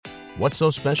What's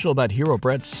so special about Hero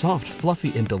Bread's soft,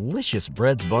 fluffy, and delicious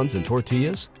breads, buns, and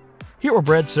tortillas? Hero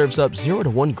Bread serves up 0 to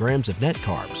 1 grams of net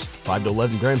carbs, 5 to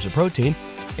 11 grams of protein,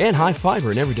 and high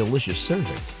fiber in every delicious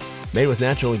serving. Made with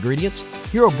natural ingredients,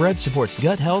 Hero Bread supports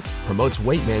gut health, promotes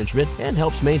weight management, and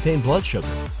helps maintain blood sugar.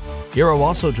 Hero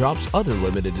also drops other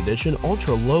limited edition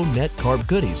ultra-low net carb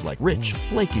goodies like rich,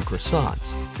 flaky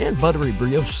croissants and buttery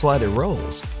brioche slider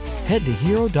rolls. Head to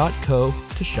hero.co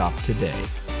to shop today.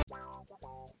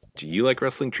 Do you like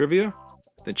wrestling trivia?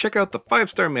 Then check out the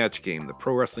 5-Star Match Game, the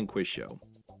Pro Wrestling Quiz Show.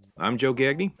 I'm Joe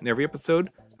Gagney, and every episode,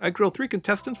 I grill 3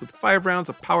 contestants with 5 rounds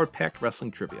of power-packed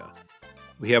wrestling trivia.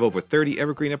 We have over 30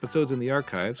 evergreen episodes in the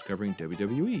archives covering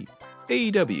WWE,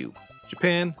 AEW,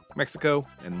 Japan, Mexico,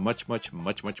 and much, much,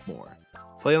 much, much more.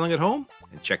 Play along at home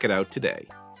and check it out today.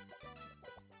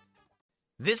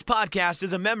 This podcast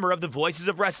is a member of the Voices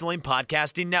of Wrestling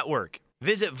Podcasting Network.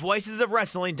 Visit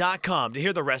voicesofwrestling.com to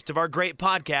hear the rest of our great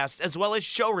podcasts, as well as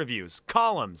show reviews,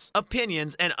 columns,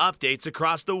 opinions, and updates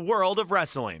across the world of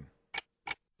wrestling.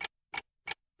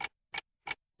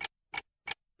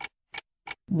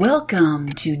 Welcome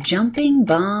to Jumping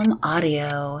Bomb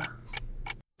Audio.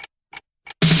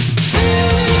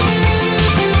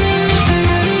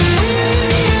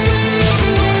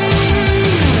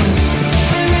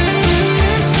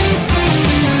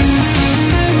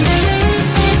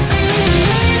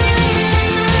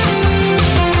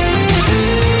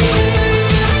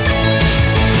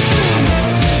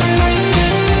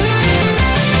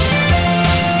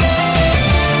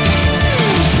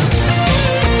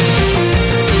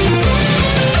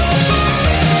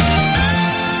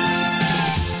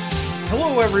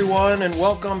 Everyone, and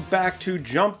welcome back to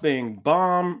Jumping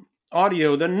Bomb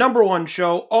Audio, the #1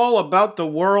 show all about the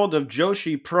world of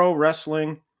Joshi Pro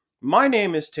Wrestling. My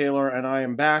name is Taylor, and I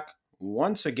am back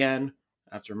once again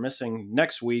after missing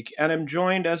next week, and am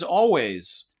joined, as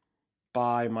always,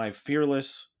 by my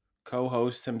fearless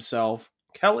co-host himself,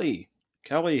 Kelly.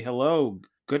 Kelly, hello.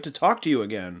 Good to talk to you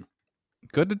again.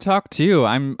 Good to talk to you.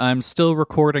 I'm still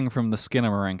recording from the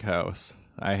Skinamarink house.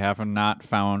 I have not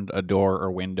found a door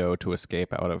or window to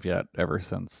escape out of yet ever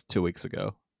since 2 weeks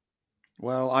ago.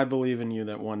 Well, I believe in you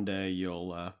that one day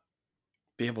you'll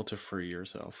be able to free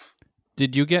yourself.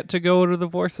 Did you get to go to the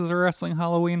Voices of Wrestling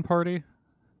Halloween party?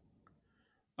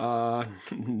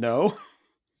 No.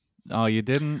 Oh, you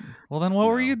didn't? Well, then what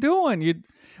were you doing?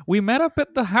 We met up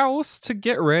at the house to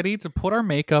get ready to put our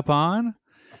makeup on,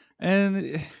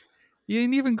 and you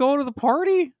didn't even go to the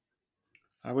party?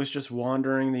 I was just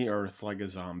wandering the earth like a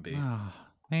zombie. Oh,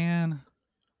 man.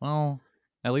 Well,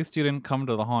 at least you didn't come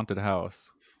to the haunted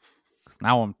house. Because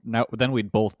then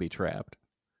we'd both be trapped.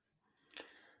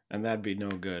 And that'd be no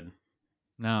good.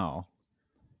 No.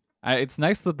 It's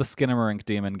nice that the Skinamarink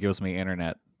demon gives me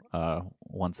internet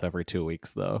once every 2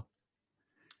 weeks, though.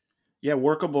 Yeah,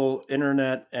 workable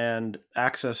internet and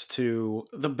access to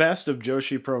the best of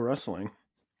Joshi Pro Wrestling.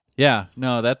 Yeah,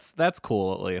 no, that's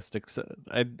cool at least.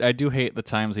 I do hate the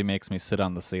times he makes me sit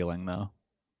on the ceiling, though.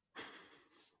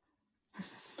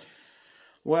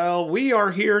 Well, we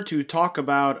are here to talk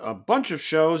about a bunch of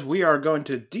shows. We are going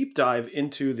to deep dive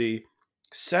into the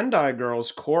Sendai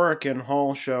Girls Korakuen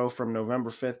Hall show from November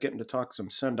 5th, getting to talk some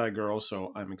Sendai Girls,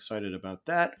 so I'm excited about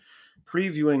that.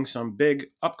 Previewing some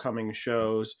big upcoming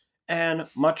shows and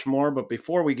much more, but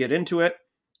before we get into it,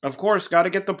 of course, got to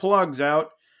get the plugs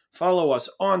out. Follow us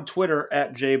on Twitter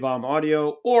at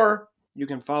JBombAudio, or you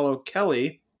can follow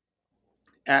Kelly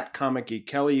at Comic Geek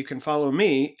Kelly. You can follow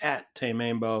me at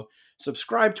Taymambo.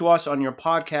 Subscribe to us on your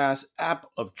podcast app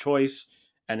of choice,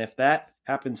 and if that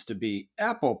happens to be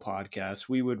Apple Podcasts,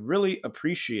 we would really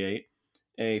appreciate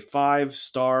a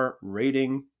 5-star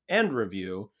rating and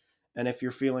review. And if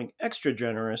you're feeling extra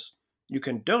generous, you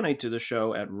can donate to the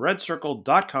show at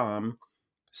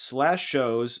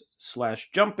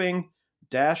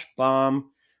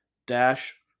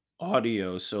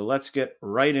redcircle.com/shows/jumping-bomb-audio. So let's get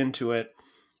right into it.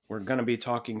 We're going to be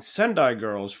talking Sendai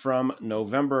Girls from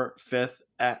November 5th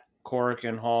at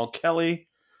Korakuen Hall. Kelly,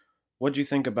 what'd you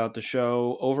think about the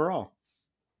show overall?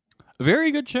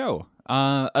 Very good show.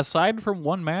 Aside from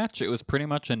one match, it was pretty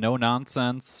much a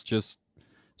no-nonsense, just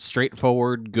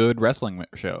straightforward, good wrestling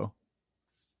show.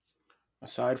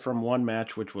 Aside from one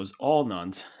match, which was all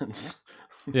nonsense.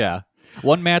 Yeah.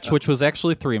 One match, which was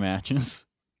actually 3 matches.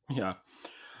 Yeah.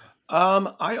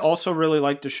 I also really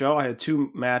liked the show. I had 2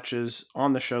 matches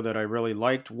on the show that I really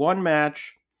liked. One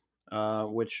match,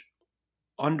 which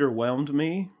underwhelmed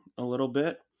me a little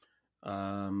bit.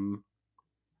 But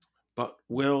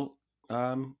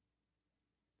I'll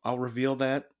reveal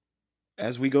that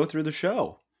as we go through the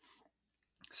show.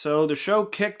 So the show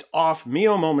kicked off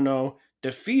Mio Momono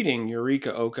defeating Yurika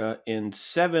Oka in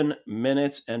 7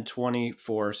 minutes and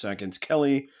 24 seconds.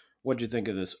 Kelly, what'd you think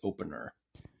of this opener?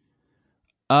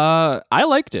 I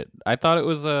liked it. I thought it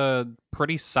was a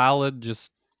pretty solid,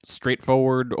 just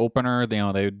straightforward opener.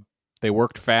 They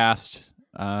worked fast.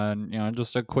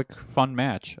 Just a quick, fun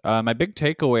match. My big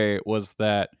takeaway was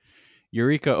that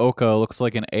Yurika Oka looks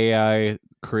like an AI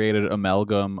created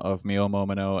amalgam of Mio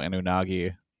Momono and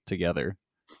Unagi together.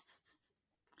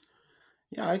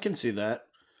 Yeah, I can see that.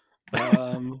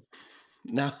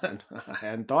 Now I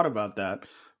hadn't thought about that,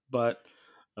 but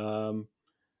um,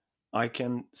 I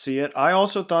can see it. I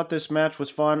also thought this match was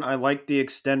fun. I liked the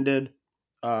extended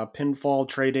pinfall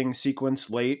trading sequence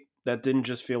late. That didn't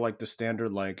just feel like the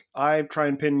standard, like, I try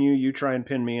and pin you, you try and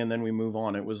pin me, and then we move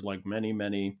on. It was like many,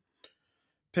 many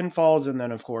pinfalls, and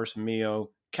then, of course, Mio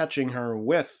catching her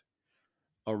with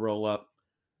a roll up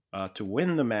to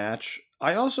win the match.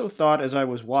 I also thought as I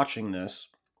was watching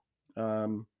this,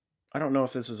 I don't know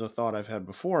if this is a thought I've had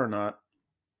before or not.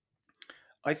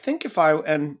 I think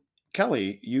and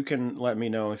Kelly, you can let me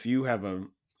know if you have an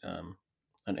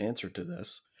answer to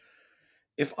this.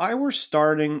 If I were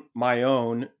starting my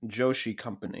own Joshi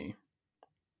company,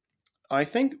 I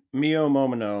think Mio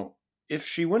Momono, if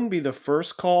she wouldn't be the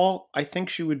first call, I think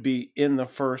she would be in the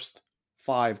first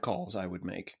 5 calls I would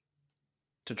make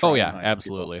to try Oh and yeah, hire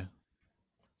absolutely. people.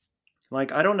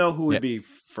 Like, I don't know who would Yeah. be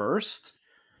first.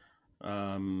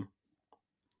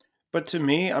 But to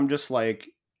me, I'm just like,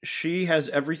 she has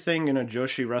everything in a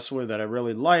Joshi wrestler that I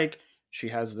really like. She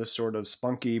has this sort of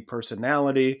spunky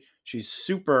personality. She's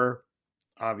super,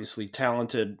 obviously,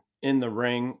 talented in the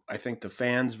ring. I think the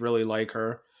fans really like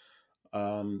her.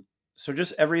 So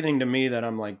just everything to me that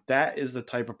I'm like, that is the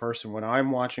type of person when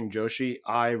I'm watching Joshi,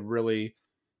 I really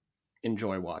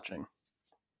enjoy watching.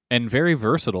 And very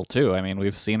versatile too. I mean,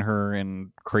 we've seen her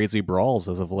in crazy brawls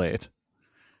as of late.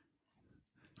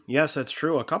 Yes, that's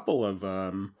true. A couple of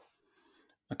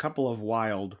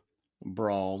wild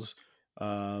brawls.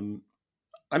 Um,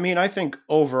 I mean, I think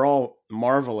overall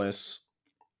marvelous.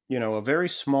 A very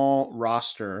small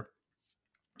roster,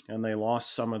 and they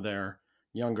lost some of their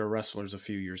younger wrestlers a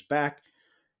few years back.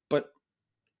 But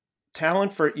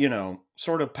talent for,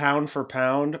 sort of pound for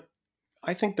pound,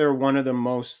 I think they're one of the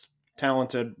most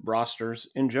talented rosters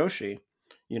in Joshi.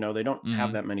 They don't have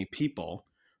Mm-hmm. that many people,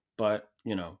 but,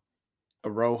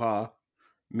 Aroha,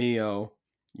 Mio,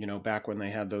 back when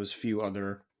they had those few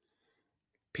other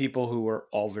people who were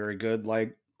all very good,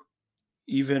 like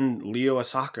even Leo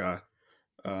Asaka,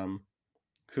 um,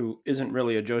 who isn't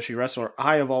really a Joshi wrestler.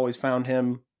 I have always found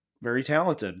him very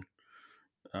talented.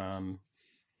 Um,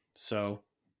 so,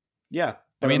 yeah.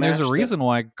 I But a mean, there's a match that, reason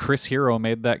why Chris Hero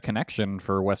made that connection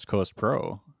for West Coast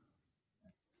Pro.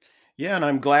 yeah, and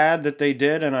I'm glad that they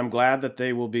did, and I'm glad that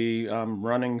they will be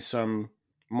running some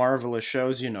marvelous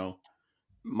shows.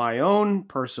 My own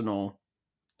personal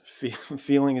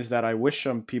feeling is that I wish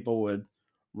some people would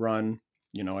run,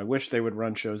 I wish they would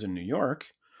run shows in New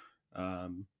York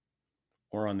um,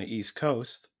 or on the East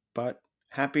Coast, but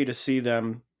happy to see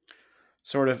them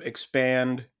sort of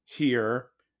expand here,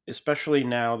 especially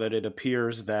now that it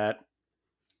appears that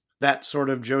that sort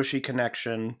of Joshi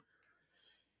connection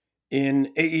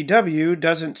in AEW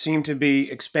doesn't seem to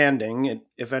be expanding. It,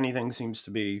 if anything, seems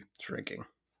to be shrinking.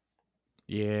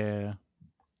 Yeah.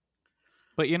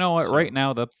 But you know what? So, Right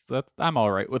now, that's I'm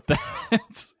all right with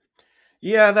that.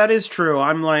 yeah, that is true.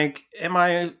 I'm like, am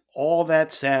I all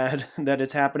that sad that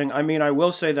it's happening? I mean, I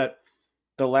will say that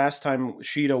the last time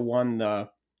Shida won the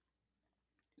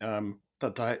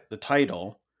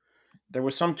title, there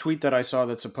was some tweet that I saw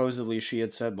that supposedly she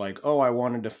had said like, "Oh, I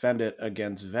want to defend it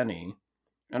against Venny,"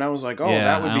 and I was like, "Oh, Yeah,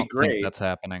 that would I be don't think great." that's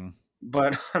happening.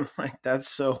 But I'm like, that's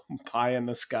so pie in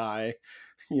the sky,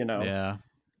 you know, Yeah.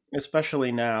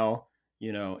 especially now,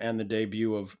 and the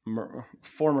debut of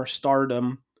former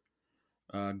Stardom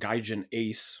Gaijin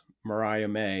ace Mariah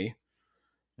May,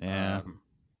 Yeah. um,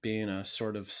 being a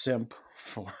sort of simp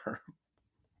for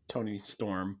Tony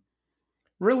Storm.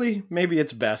 Really, maybe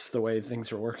it's best the way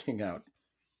things are working out.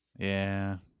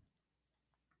 Yeah.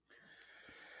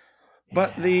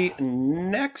 But Yeah. the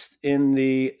next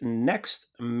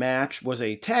match was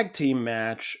a tag team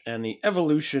match, and the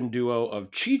evolution duo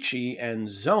of Chi-Chi and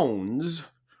Zones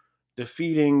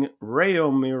defeating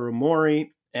Reo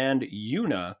Miramori and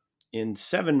Yuna in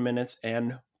 7 minutes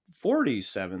and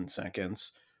 47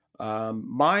 seconds.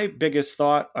 My biggest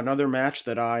thought, another match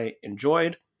that I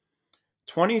enjoyed,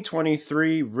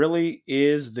 2023 really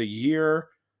is the year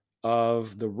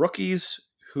of the rookies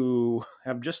who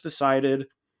have just decided,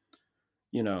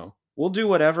 we'll do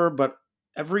whatever, but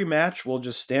every match we'll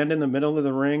just stand in the middle of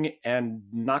the ring and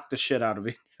knock the shit out of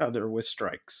each other with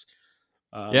strikes.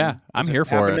 I'm Does it here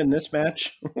for happen it. in this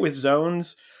match with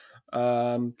zones?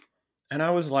 And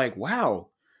I was like, wow,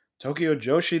 Tokyo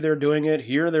Joshi, they're doing it.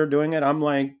 Here, they're doing it. I'm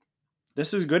like,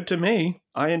 this is good to me.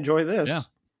 I enjoy this.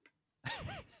 Yeah.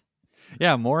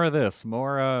 Yeah, more of this.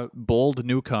 More bold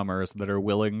newcomers that are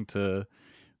willing to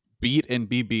beat and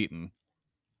be beaten.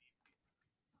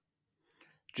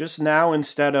 Just now,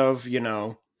 instead of,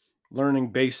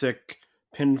 learning basic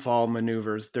pinfall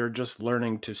maneuvers, they're just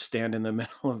learning to stand in the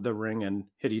middle of the ring and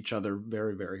hit each other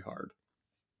very, very hard.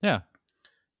 Yeah.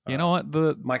 You know what?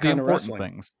 My The kind of important wrestling.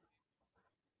 things.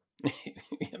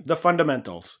 The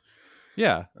fundamentals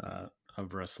Yeah.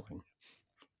 of wrestling.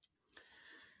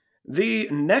 The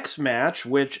next match,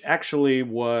 which actually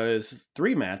was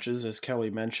 3 matches, as Kelly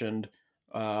mentioned,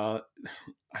 I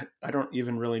don't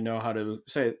even really know how to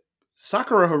say it.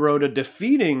 Sakura Hirota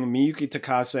defeating Miyuki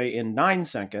Takase in 9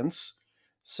 seconds.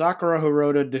 Sakura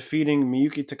Hirota defeating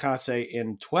Miyuki Takase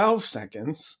in 12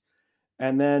 seconds.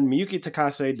 And then Miyuki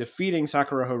Takase defeating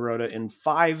Sakura Hirota in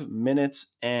 5 minutes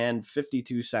and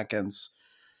 52 seconds.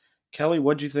 Kelly,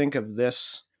 what'd you think of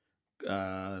this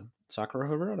Sakura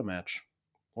Hirota match?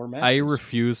 Or matches? I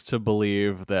refuse to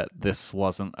believe that this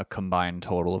wasn't a combined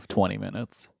total of 20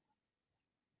 minutes.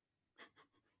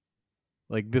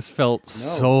 Like, this felt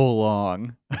so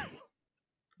long.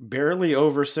 Barely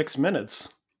over 6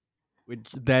 minutes.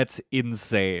 That's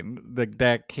insane.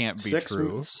 That can't be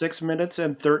true. 6 minutes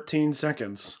and 13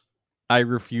 seconds. I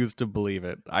refuse to believe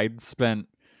it. I'd spent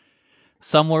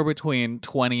somewhere between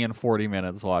 20 and 40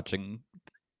 minutes watching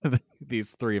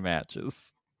these 3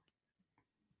 matches.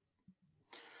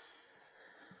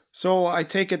 So I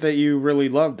take it that you really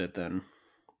loved it then.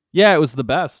 Yeah, it was the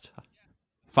best.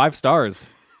 5 stars.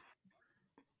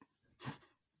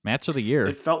 Match of the year.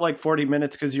 It felt like 40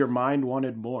 minutes because your mind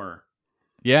wanted more.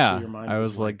 Yeah, so your mind I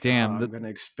was like, damn. I'm going to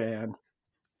expand.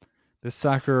 This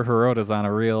Sakura Hirota's on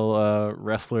a real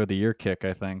Wrestler of the Year kick,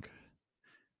 I think.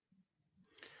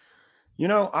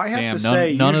 I have to none,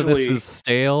 say, none usually, of this is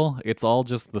stale. It's all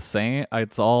just the same.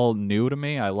 It's all new to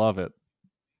me. I love it.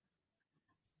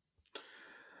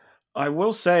 I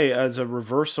will say, as a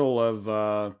reversal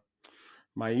of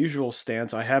my usual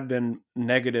stance, I have been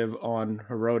negative on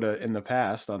Hirota in the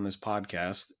past on this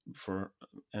podcast for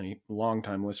any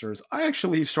longtime listeners. I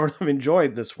actually sort of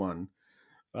enjoyed this one.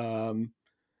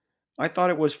 I thought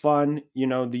it was fun.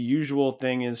 The usual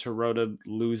thing is Hirota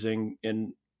losing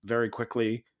in very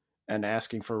quickly and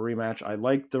asking for a rematch. I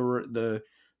like the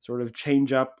sort of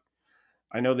change up.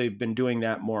 I know they've been doing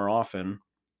that more often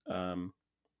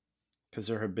because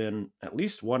there have been at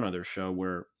least one other show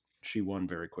where she won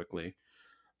very quickly.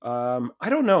 I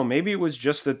don't know. Maybe it was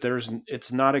just that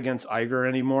it's not against Iger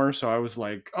anymore. So I was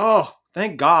like, oh,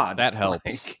 thank God. That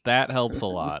helps. That helps a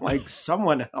lot. Like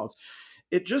someone else.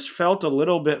 It just felt a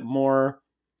little bit more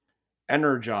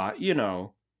energized.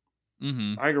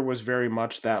 Mm-hmm. Iger was very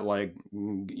much that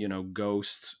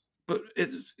ghost. But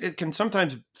it can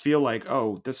sometimes feel like,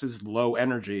 oh, this is low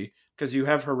energy because you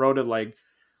have Hirota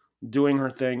doing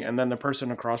her thing and then the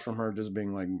person across from her just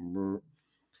being like, brr.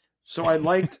 So I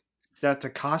liked that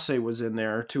Takase was in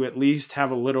there to at least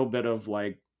have a little bit of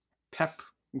pep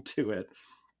to it.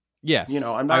 Yes.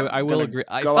 I'm not I will agree.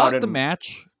 I thought the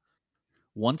match,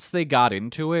 once they got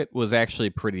into it, was actually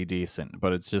pretty decent,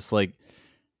 but it's just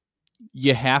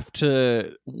you have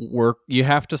to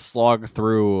slog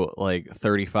through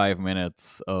 35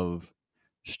 minutes of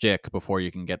shtick before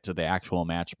you can get to the actual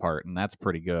match part, and that's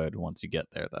pretty good once you get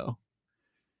there, though.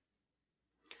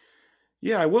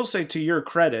 Yeah, I will say, to your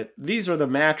credit, these are the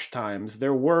match times.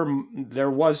 There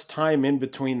was time in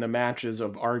between the matches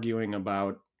of arguing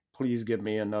about, please give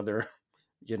me another,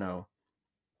 give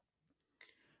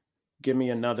me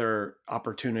another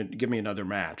opportunity, give me another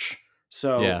match.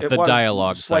 So yeah, it the was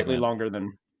dialogue slightly segment. longer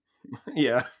than,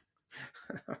 yeah.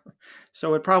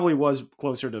 So it probably was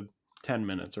closer to 10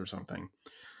 minutes or something.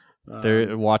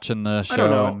 They're watching the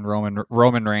show, and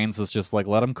Roman Reigns is just like,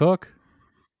 let him cook.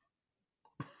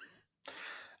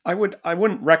 I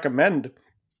wouldn't recommend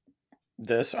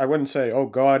this. I wouldn't say, oh,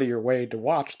 go out of your way to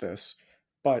watch this.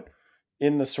 But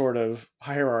in the sort of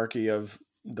hierarchy of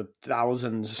the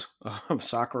thousands of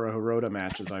Sakura Hirota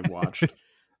matches I've watched,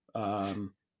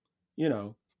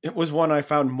 it was one I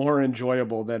found more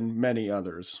enjoyable than many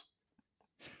others.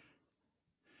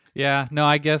 Yeah, no,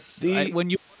 I guess when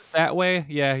you put it that way,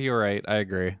 yeah, you're right. I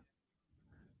agree.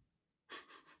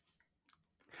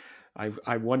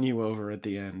 I won you over at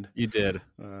the end. You did.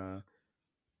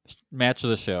 Match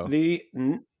of the show. The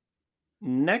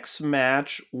next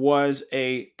match was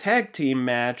a tag team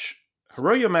match.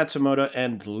 Hiroyo Matsumoto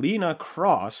and Lina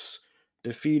Cross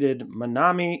defeated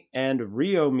Manami and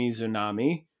Ryo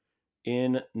Mizunami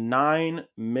in 9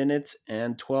 minutes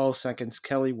and 12 seconds.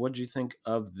 Kelly, what'd you think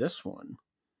of this one?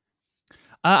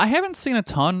 I haven't seen a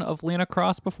ton of Lena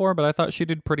Cross before, but I thought she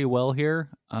did pretty well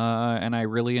here, and I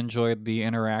really enjoyed the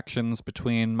interactions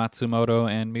between Matsumoto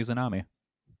and Mizunami.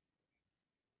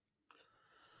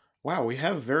 Wow, we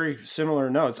have very similar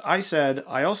notes.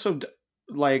 I also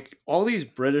like all these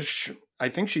British. I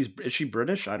think is she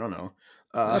British? I don't know.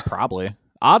 Probably.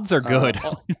 Odds are good.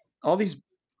 All these,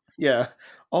 yeah,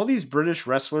 all these British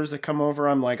wrestlers that come over.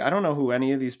 I'm like, I don't know who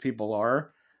any of these people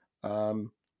are.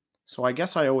 Um, so I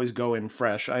guess I always go in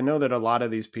fresh. I know that a lot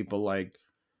of these people, like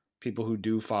people who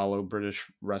do follow British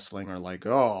wrestling, are like,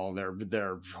 oh,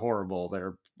 they're horrible,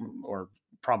 they're or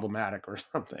problematic or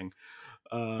something.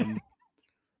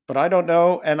 But I don't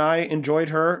know, and I enjoyed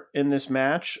her in this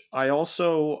match. I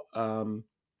also,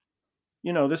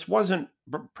 this wasn't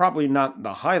probably not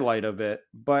the highlight of it,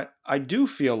 but I do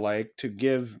feel like to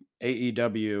give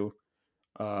AEW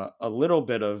a little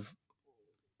bit of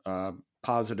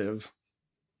positive,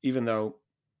 even though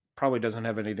probably doesn't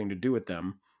have anything to do with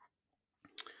them.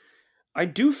 I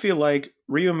do feel like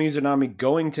Ryo Mizunami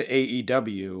going to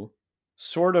AEW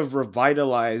sort of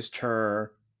revitalized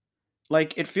her.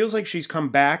 Like, it feels like she's come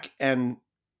back and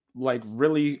like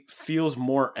really feels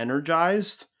more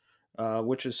energized,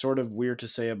 which is sort of weird to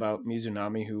say about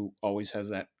Mizunami, who always has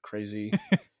that crazy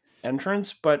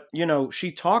entrance. But,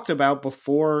 she talked about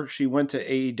before she went to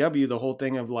AEW the whole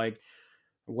thing of like,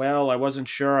 well, I wasn't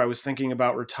sure. I was thinking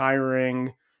about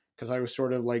retiring because I was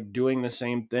sort of like doing the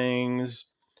same things.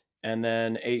 And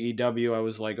then AEW, I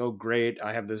was like, oh, great.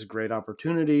 I have this great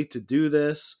opportunity to do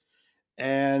this.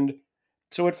 And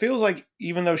so it feels like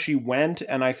even though she went,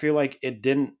 and I feel like it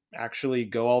didn't actually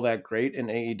go all that great in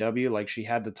AEW, like she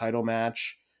had the title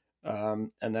match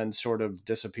and then sort of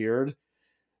disappeared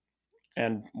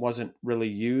and wasn't really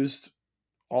used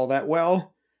all that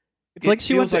well. It's like It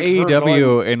she went feels to like her going.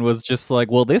 AEW and was just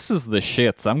like, well, this is the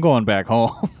shits. I'm going back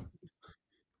home.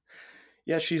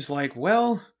 Yeah, she's like,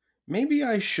 well, maybe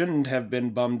I shouldn't have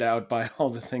been bummed out by all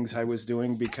the things I was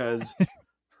doing because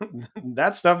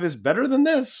that stuff is better than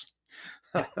this.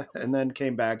 And then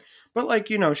came back. But like,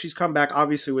 she's come back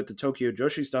obviously with the Tokyo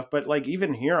Joshi stuff, but like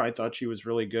even here, I thought she was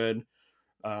really good,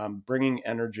 bringing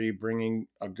energy, bringing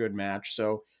a good match.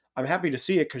 So I'm happy to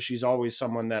see it because she's always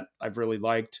someone that I've really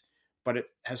liked, but it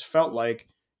has felt like,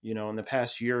 in the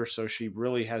past year or so, she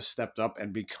really has stepped up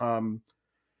and become,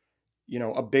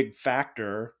 a big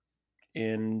factor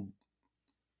in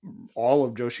all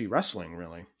of Joshi wrestling,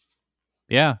 really.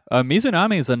 Yeah,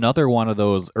 Mizunami is another one of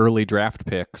those early draft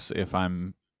picks if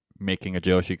I'm making a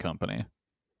Joshi company.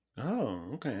 Oh,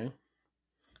 okay.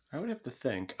 I would have to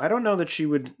think. I don't know that she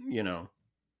would, I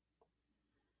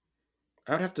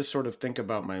would have to sort of think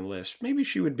about my list. Maybe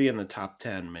she would be in the top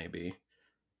 10, maybe.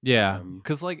 Yeah,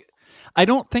 because like I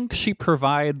don't think she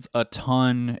provides a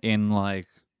ton in like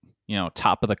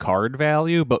top of the card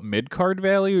value, but mid card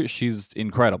value, she's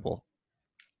incredible.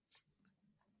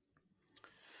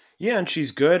 Yeah, and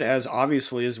she's good as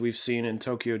obviously as we've seen in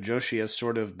Tokyo Joshi as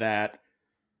sort of that,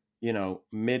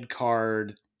 mid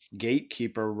card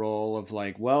gatekeeper role of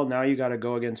like, well, now you got to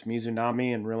go against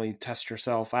Mizunami and really test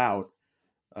yourself out.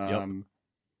 Yep.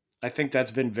 I think that's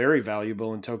been very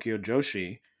valuable in Tokyo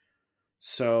Joshi.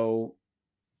 So,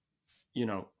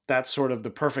 that's sort of the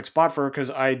perfect spot for her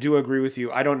because I do agree with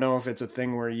you. I don't know if it's a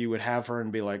thing where you would have her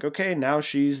and be like, okay, now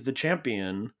she's the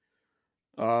champion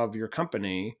of your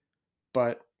company,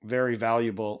 but very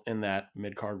valuable in that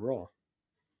mid card role.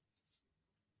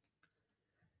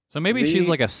 So maybe she's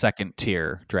like a second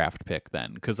tier draft pick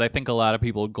then, because I think a lot of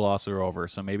people gloss her over.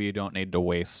 So maybe you don't need to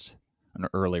waste an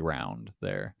early round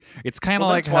there. It's kind of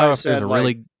like how if there's a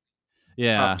really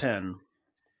top 10.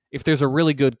 If there's a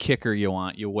really good kicker you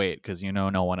want, you wait because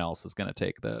no one else is going to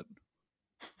take that.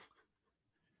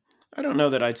 I don't know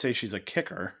that I'd say she's a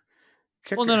kicker.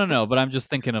 Well, no, but I'm just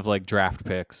thinking of like draft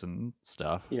picks and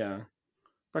stuff. Yeah.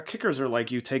 But kickers are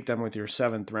like you take them with your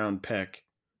 7th round pick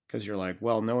because you're like,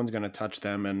 well, no one's going to touch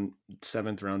them and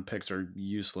 7th round picks are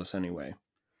useless anyway.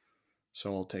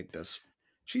 So I'll take this.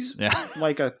 She's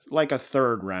like a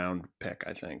 3rd round pick,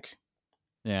 I think.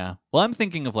 Yeah. Well, I'm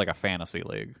thinking of like a fantasy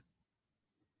league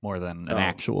more than an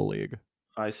actual league.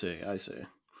 I see.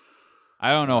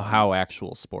 I don't know how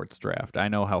actual sports draft. I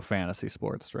know how fantasy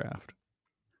sports draft.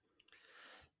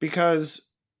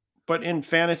 But in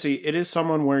fantasy, it is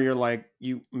someone where you're like,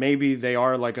 maybe they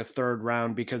are like a 3rd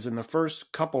round because in the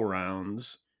first couple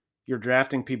rounds, you're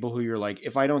drafting people who you're like,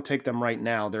 if I don't take them right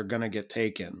now, they're going to get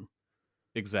taken.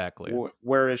 Exactly.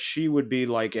 Whereas she would be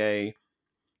like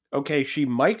okay, she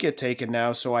might get taken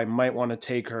now, so I might want to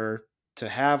take her to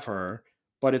have her,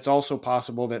 but it's also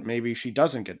possible that maybe she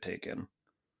doesn't get taken.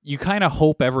 You kind of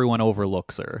hope everyone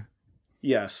overlooks her.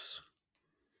 Yes.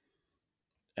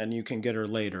 And you can get her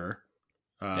later.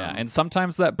 Yeah, and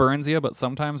sometimes that burns you, but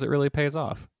sometimes it really pays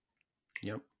off.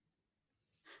 Yep.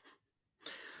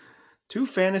 Two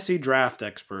fantasy draft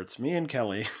experts, me and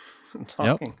Kelly,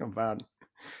 talking about.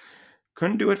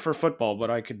 Couldn't do it for football, but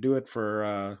I could do it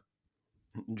for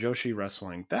Joshi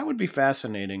wrestling. That would be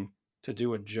fascinating to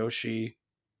do a Joshi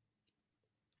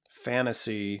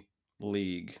fantasy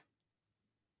league.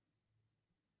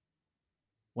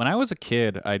 When I was a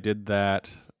kid, I did that.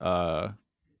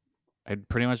 I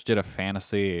pretty much did a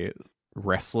fantasy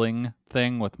wrestling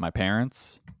thing with my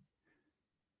parents,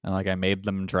 and like I made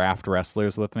them draft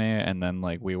wrestlers with me, and then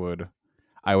like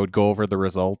I would go over the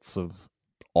results of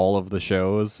all of the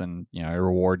shows, and I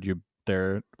reward you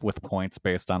there with points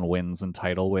based on wins and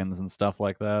title wins and stuff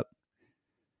like that.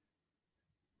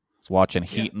 I was watching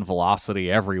Heat and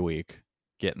Velocity every week,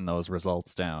 getting those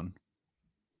results down.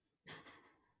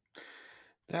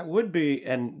 That would be,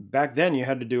 and back then you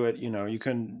had to do it, you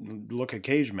couldn't look at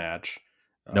Cage Match.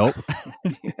 Nope.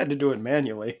 You had to do it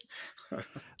manually.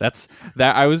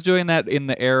 I was doing that in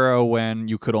the era when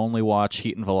you could only watch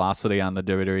Heat and Velocity on the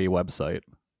WWE website.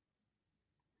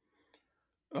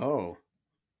 Oh.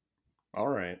 All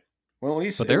right. Well, at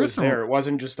least but it was there. It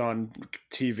wasn't just on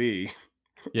TV.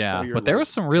 Yeah, but there was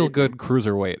some real good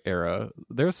cruiserweight era.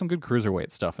 There was some good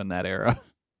cruiserweight stuff in that era.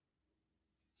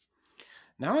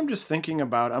 Now I'm just thinking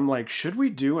about, I'm like, should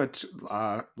we do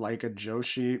like a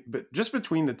Joshi, but just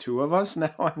between the two of us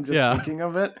now, I'm just thinking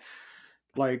of it.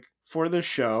 Like, for the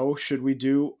show, should we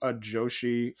do a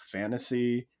Joshi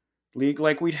fantasy league?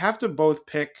 Like, we'd have to both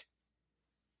pick.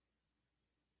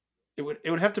 It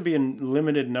would have to be a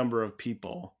limited number of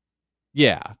people.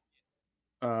 Yeah.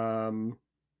 I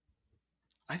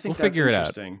think we'll that's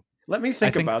interesting. Let me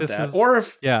think about that. Or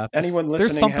if anyone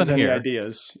listening has any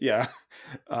ideas. Yeah.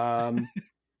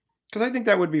 Because I think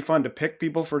that would be fun to pick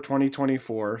people for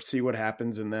 2024, see what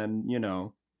happens, and then,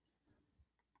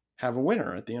 have a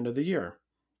winner at the end of the year.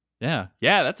 Yeah.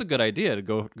 Yeah, that's a good idea to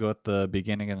go at the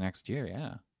beginning of the next year.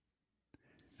 Yeah.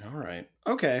 All right.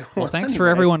 Okay. Well, thanks for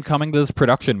everyone coming to this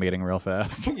production meeting real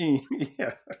fast.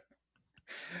 Yeah.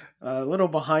 A little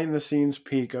behind the scenes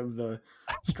peek of the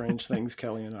strange things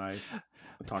Kelly and I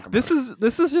talk about. This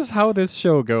is just how this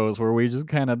show goes, where we just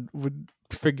kind of would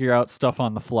figure out stuff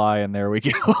on the fly, and there we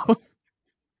go.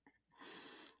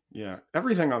 Yeah,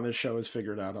 everything on this show is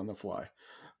figured out on the fly.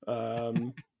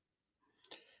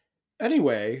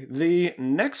 Anyway, the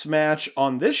next match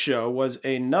on this show was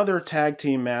another tag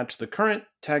team match. The current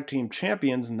tag team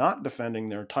champions not defending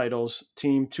their titles,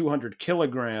 Team 200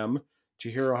 Kilogram,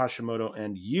 Chihiro Hashimoto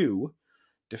and Yu,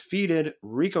 defeated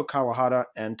Riko Kawahara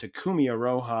and Takumi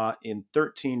Iroha in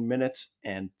 13 minutes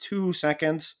and 2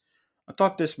 seconds. I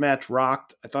thought this match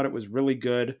rocked. I thought it was really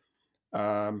good.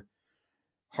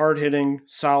 Hard-hitting,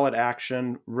 solid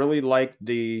action. Really liked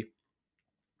the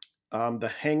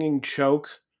hanging choke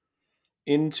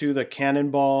into the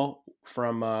cannonball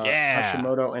from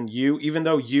Hashimoto and Yu. Even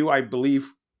though Yu, I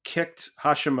believe, kicked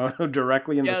Hashimoto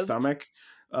directly in the stomach.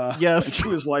 And she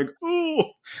was like, ooh!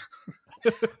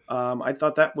 I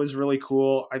thought that was really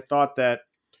cool. I thought that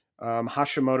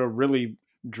Hashimoto really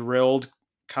drilled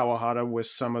Kawahara with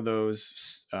some of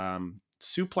those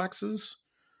suplexes.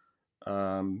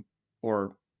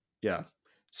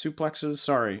 Suplexes.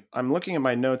 Sorry. I'm looking at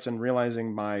my notes and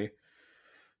realizing my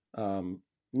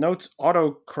notes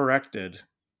auto-corrected.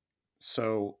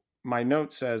 So my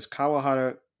note says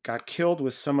Kawahara got killed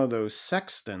with some of those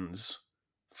sextons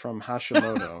from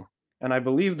Hashimoto. And I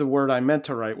believe the word I meant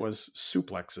to write was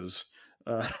suplexes.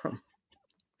 That's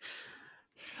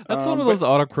one of those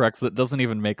autocorrects that doesn't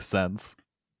even make sense.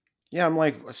 Yeah, I'm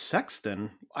like, a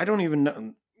sexton? I don't even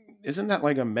know. Isn't that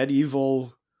like a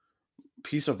medieval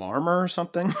piece of armor or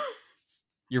something?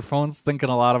 Your phone's thinking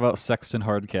a lot about Sexton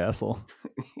Hardcastle.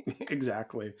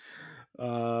 Exactly.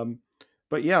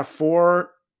 But yeah,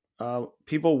 for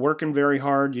people working very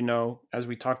hard, as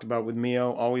we talked about with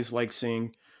Mio, always like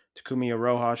seeing Takumi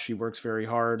Iroha. She works very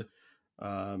hard.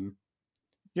 And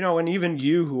even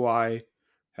you, who I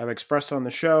have expressed on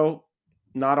the show,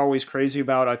 not always crazy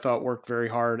about, I thought worked very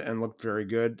hard and looked very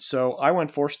good. So I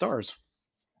went 4 stars.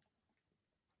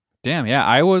 Damn, yeah,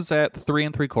 I was at 3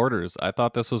 3/4. I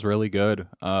thought this was really good.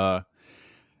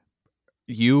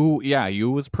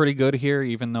 You was pretty good here,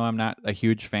 even though I'm not a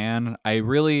huge fan. I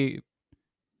really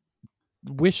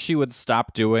wish she would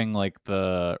stop doing like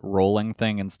the rolling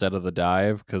thing instead of the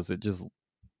dive, because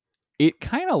it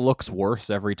kind of looks worse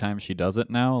every time she does it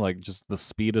now. Like, just the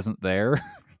speed isn't there.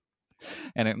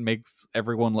 And it makes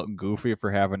everyone look goofy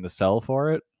for having to sell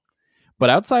for it. But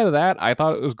outside of that, I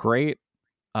thought it was great.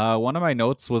 One of my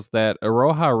notes was that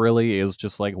Aroha really is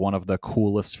just like one of the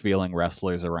coolest feeling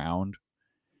wrestlers around.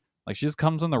 Like she just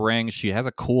comes in the ring, she has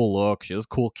a cool look, she has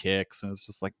cool kicks, and it's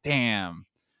just like, damn,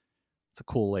 it's a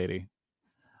cool lady.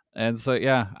 And so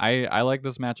yeah, I like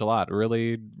this match a lot.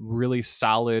 Really, really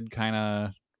solid kind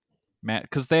of match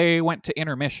because they went to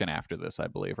intermission after this, I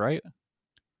believe, right?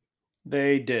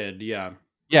 They did, yeah.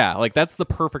 Yeah, like that's the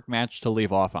perfect match to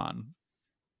leave off on.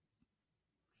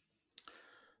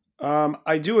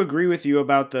 I do agree with you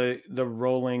about the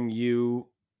rolling U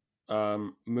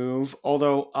move.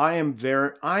 Although I am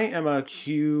a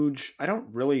huge. I don't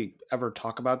really ever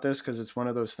talk about this because it's one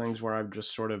of those things where I've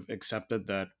just sort of accepted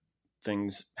that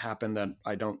things happen that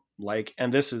I don't like,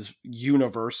 and this is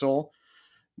universal,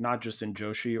 not just in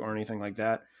Joshi or anything like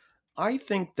that. I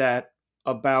think that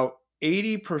about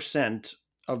 80%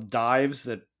 of dives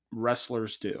that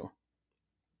wrestlers do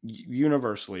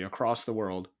universally across the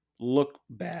world look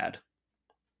bad.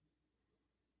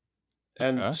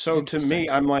 And Okay, so to interesting. me,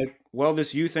 I'm like, well,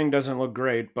 this U thing doesn't look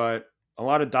great, but a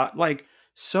lot of like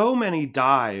so many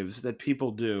dives that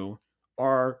people do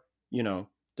are,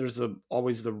 there's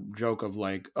always the joke of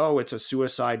like, oh, it's a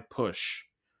suicide push.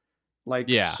 Like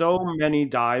Yeah, so many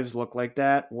dives look like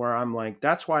that where I'm like,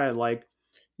 that's why I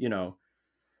you know,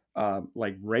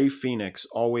 like Ray Phoenix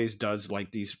always does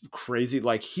like these crazy,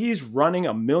 like he's running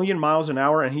 1,000,000 miles an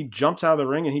hour and he jumps out of the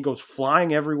ring and he goes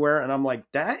flying everywhere. And I'm like,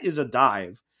 that is a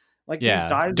dive. Like these yeah.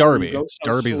 dives where you Darby, go so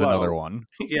Darby's another slow. one.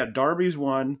 Yeah, Darby's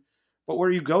one. But where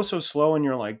you go so slow and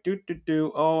you're like,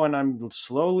 do, oh, and I'm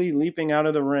slowly leaping out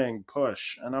of the ring,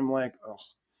 push. And I'm like, oh,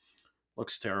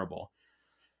 looks terrible.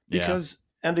 Yeah,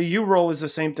 And the U roll is the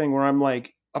same thing where I'm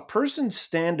like, a person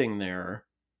standing there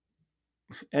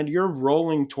and you're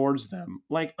rolling towards them.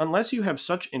 Like, unless you have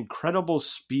such incredible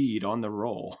speed on the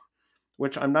roll,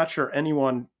 which I'm not sure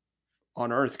anyone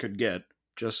on Earth could get,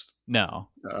 just no,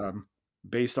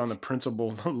 based on the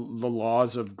principle, the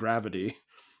laws of gravity.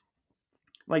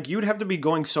 Like, you'd have to be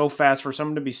going so fast for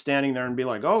someone to be standing there and be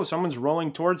like, oh, someone's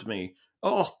rolling towards me.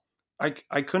 Oh, I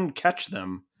couldn't catch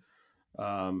them.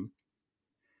 Um,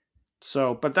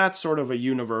 but that's sort of a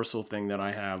universal thing that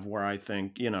I have where I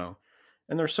think,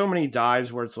 and there's so many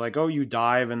dives where it's like, oh, you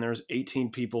dive and there's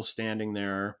 18 people standing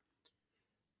there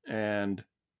and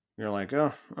you're like,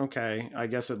 oh, okay, I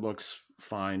guess it looks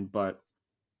fine, but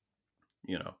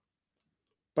you know,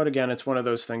 but again, it's one of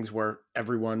those things where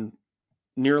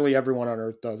nearly everyone on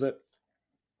Earth does it.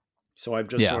 So I've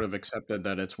just yeah, sort of accepted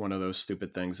that it's one of those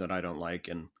stupid things that I don't like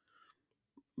and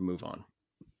move on.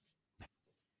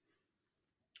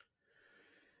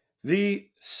 The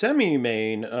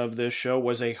semi-main of this show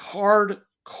was a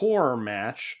hardcore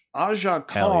match. Aja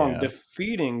hell Kong yeah.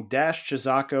 defeating Dash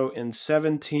Chizako in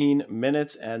 17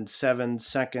 minutes and 7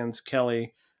 seconds.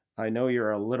 Kelly, I know you're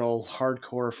a little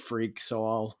hardcore freak, so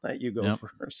I'll let you go Yep.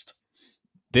 first.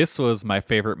 This was my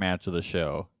favorite match of the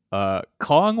show.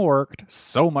 Kong worked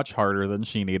so much harder than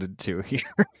she needed to here.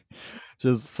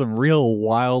 Just some real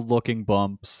wild looking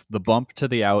bumps. The bump to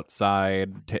the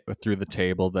outside through the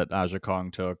table that Aja Kong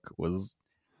took was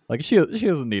like she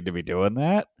doesn't need to be doing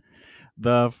that.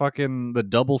 The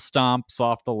double stomps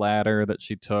off the ladder that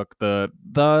she took, the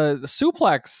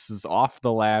suplexes off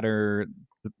the ladder,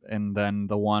 and then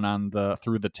the one on the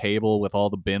through the table with all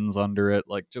the bins under it,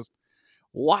 like just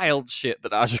wild shit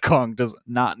that Aja Kong does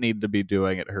not need to be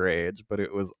doing at her age, but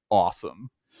it was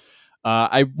awesome.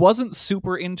 I wasn't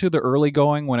super into the early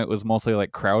going when it was mostly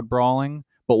like crowd brawling,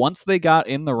 but once they got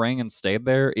in the ring and stayed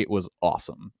there, it was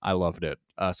awesome. I loved it.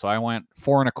 So I went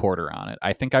 4.25 on it.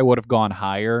 I think I would have gone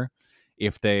higher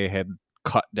if they had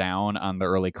cut down on the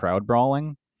early crowd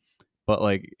brawling, but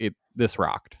like this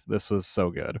rocked. This was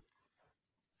so good.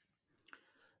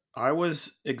 I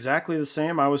was exactly the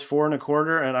same. I was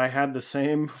 4.25, and I had the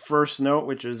same first note,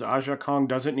 which is Aja Kong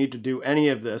doesn't need to do any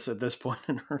of this at this point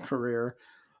in her career.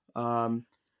 Um,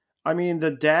 I mean,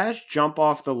 the dash jump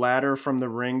off the ladder from the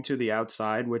ring to the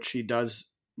outside, which she does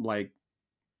like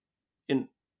in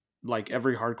like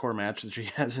every hardcore match that she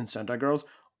has in Sentai Girls,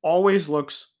 always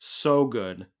looks so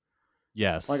good. Like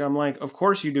Yes. I'm like, of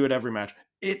course you do it every match.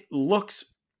 It looks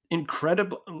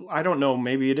incredible. I don't know,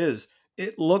 maybe it is.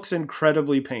 It looks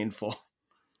incredibly painful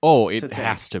Oh, to it take.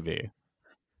 has to be.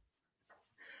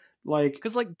 Like,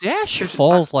 Because like Dash because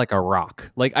falls like a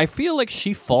rock. Like I feel like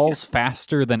she falls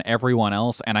faster than everyone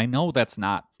else, and I know that's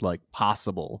not like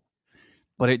possible,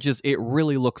 but it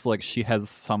really looks like she has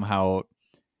somehow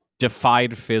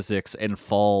defied physics and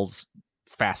falls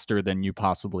faster than you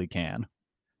possibly can.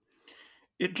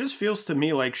 it just feels to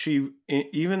me like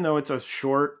even though it's a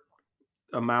short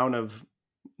amount of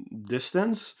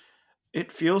distance,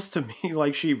 it feels to me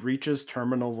like she reaches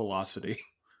terminal velocity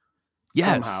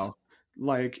Yes. somehow.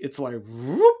 Like it's like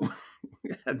whoop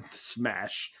and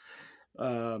smash.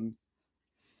 Um,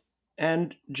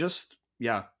 and just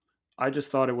yeah, I just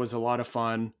thought it was a lot of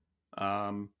fun.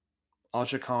 Um,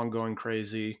 Aja Kong going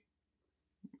crazy.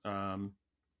 Um,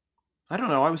 I don't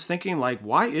know. I was thinking like,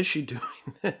 why is she doing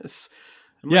this?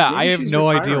 I'm like, Yeah, I maybe have she's no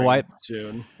idea why. retiring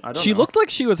soon. I don't She know. looked like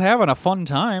she was having a fun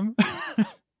time.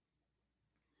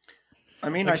 I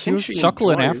mean, Like I she think was she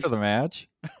chuckling after enjoys. the match.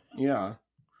 Yeah.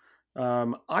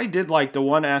 I did like the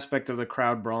one aspect of the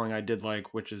crowd brawling I did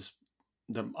like, which is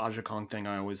the Aja Kong thing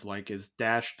I always like, is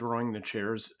Dash throwing the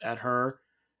chairs at her,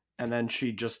 and then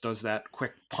she just does that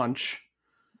quick punch,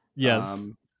 Yes.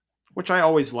 which I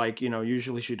always like.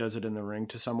 Usually she does it in the ring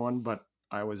to someone, but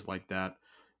I always like that.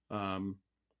 Um,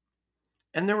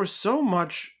 and there was so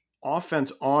much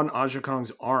offense on Aja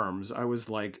Kong's arms. I was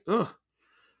like, ugh,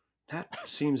 that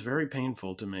seems very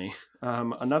painful to me.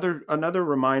 Another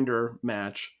reminder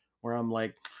match where I'm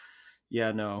like,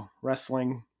 yeah, no,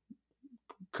 wrestling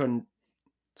couldn't.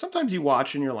 Sometimes you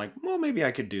watch and you're like, well, maybe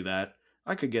I could do that.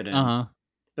 I could get in. Uh-huh.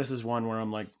 This is one where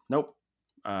I'm like, nope,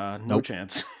 no Nope.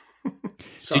 chance.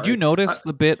 Did you Sorry. notice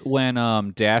the bit when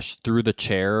Dash threw the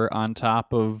chair on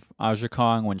top of Aja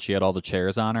Kong when she had all the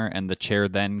chairs on her, and the chair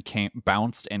then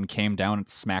bounced and came down and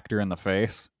smacked her in the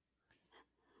face?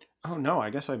 Oh no, I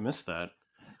guess I missed that.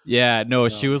 Yeah, no,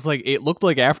 she Um, was like, it looked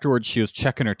like afterwards she was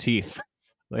checking her teeth.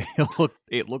 Like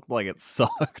it looked like it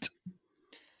sucked.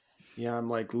 yeah, I'm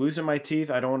like losing my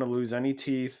teeth. I don't want to lose any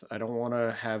teeth. I don't want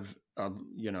to have,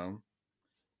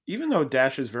 even though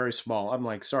Dash is very small, I'm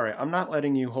like, sorry, I'm not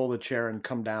letting you hold a chair and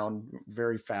come down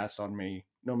very fast on me,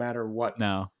 no matter what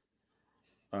No.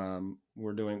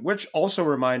 we're doing. Which also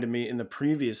reminded me in the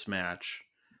previous match,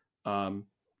 um,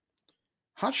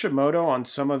 Hashimoto on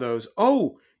some of those.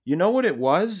 Oh, you know what it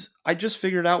was? I just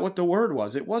figured out what the word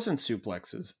was. It wasn't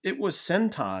suplexes. It was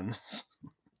sentons.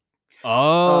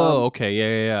 Oh,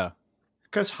 okay, yeah.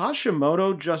 Because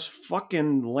Hashimoto just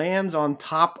fucking lands on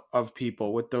top of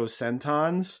people with those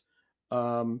sentons.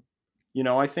 Um,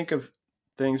 I think of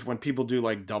things when people do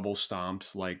like double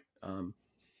stomps, like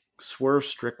Swerve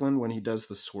Strickland when he does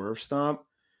the swerve stomp.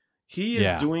 He is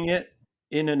Yeah. doing it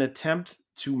in an attempt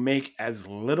to make as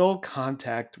little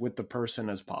contact with the person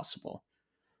as possible.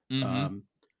 Mm-hmm. Um,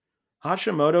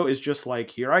 Hashimoto is just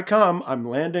like, here I come. I'm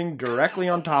landing directly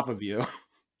on top of you.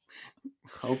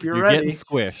 Hope you're You're getting ready.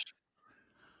 squished.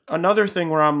 Another thing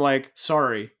where I'm like,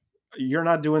 sorry, you're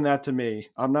not doing that to me.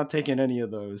 I'm not taking any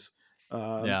of those.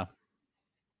 Yeah.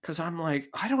 Because I'm like,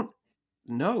 I don't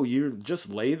know. You just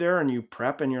lay there and you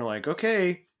prep and you're like,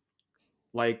 okay,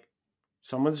 like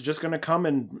someone's just going to come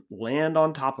and land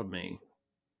on top of me.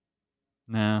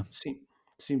 Nah.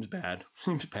 Seems bad.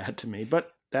 Seems bad to me.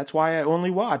 But that's why I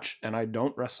only watch and I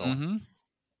don't wrestle. Mm-hmm.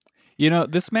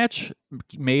 This match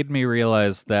made me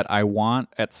realize that I want,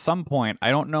 at some point,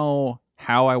 I don't know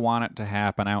how I want it to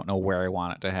happen, I don't know where I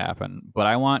want it to happen, but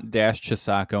I want Dash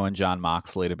Chisako and John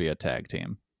Moxley to be a tag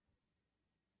team.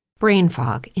 Brain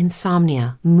fog,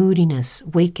 insomnia, moodiness,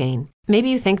 weight gain.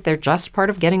 Maybe you think they're just part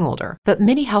of getting older, but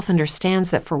MIDI Health understands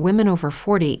that for women over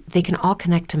 40, they can all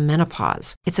connect to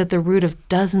menopause. It's at the root of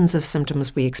dozens of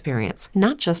symptoms we experience,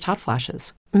 not just hot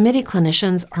flashes. MIDI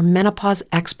clinicians are menopause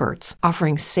experts,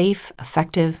 offering safe,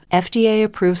 effective,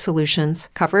 FDA-approved solutions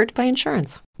covered by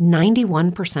insurance.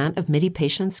 91% of MIDI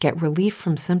patients get relief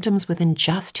from symptoms within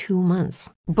just 2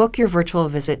 months. Book your virtual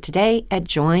visit today at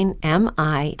joinmidi.com.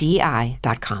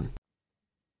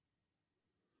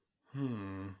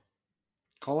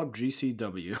 Call up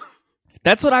GCW.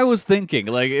 That's what I was thinking.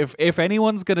 Like, if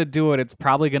anyone's gonna do it, it's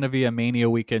probably gonna be a Mania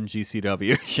Weekend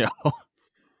GCW show.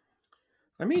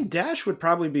 I mean, Dash would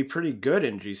probably be pretty good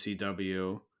in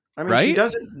GCW. I mean, Right?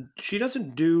 she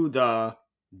doesn't do death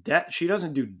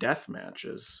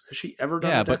matches. Has she ever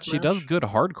done a Yeah, but death she does match? good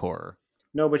hardcore.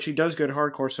 No, but she does good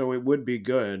hardcore, so it would be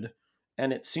good.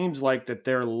 And it seems like that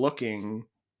they're looking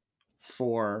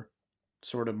for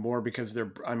sort of more because they're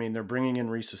bringing in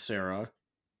Risa Sarah,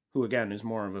 who again is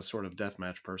more of a sort of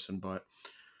deathmatch person, but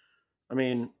I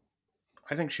mean,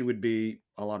 I think she would be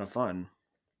a lot of fun.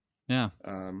 Yeah.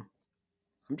 I'm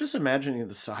just imagining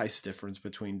the size difference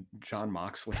between John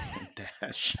Moxley and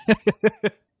Dash.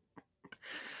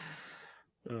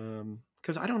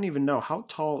 Because I don't even know, how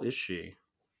tall is she?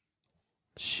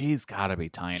 She's gotta be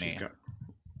She's tiny. got,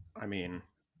 I mean,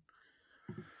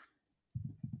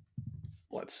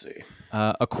 let's see.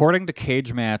 According to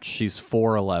Cage Match, she's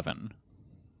 4'11".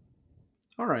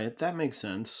 All right, that makes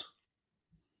sense.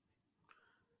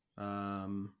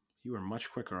 You were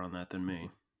much quicker on that than me.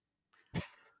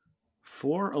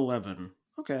 4'11".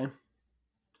 Okay.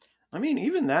 I mean,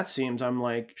 even that seems, I'm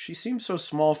like, she seems so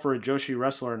small for a Joshi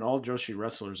wrestler, and all Joshi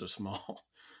wrestlers are small.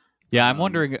 Yeah,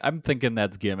 I'm thinking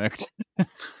that's gimmicked.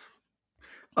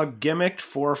 A gimmicked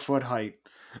 4-foot height.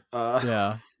 Uh,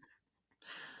 Yeah,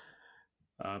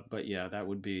 but yeah, that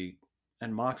would be,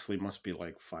 and Moxley must be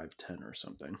like 5'10" or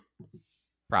something.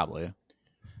 probably.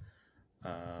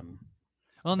 Um,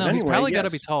 Well, but no, he's anyway, probably got to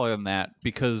be yes. taller than that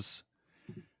because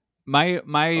my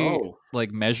Oh,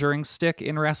 like measuring stick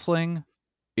in wrestling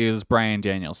is Bryan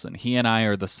Danielson. He and I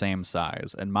are the same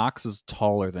size, and Mox is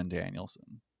taller than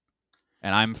Danielson,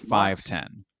 and I'm Mox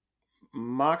 5'10".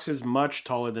 Mox is much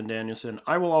taller than Danielson.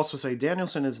 I will also say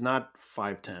Danielson is not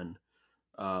 5'10".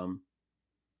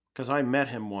 Because I met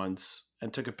him once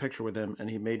and took a picture with him, and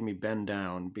he made me bend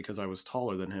down because I was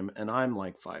taller than him, and I'm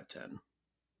like 5'10".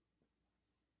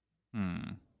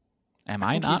 Am I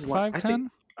I think not he's like I think 5'10"?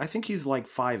 I think he's like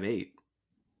 5'8".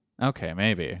 Okay,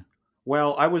 maybe.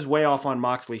 Well, I was way off on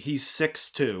Moxley. He's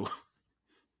 6'2".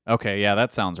 Okay, yeah,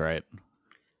 that sounds right.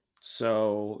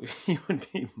 So he would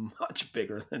be much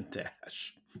bigger than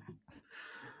Dash.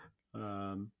 But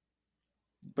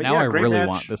Now yeah, I great really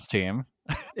want match. this team.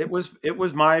 It was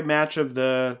my match of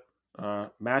the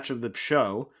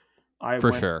show. I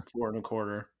For went sure.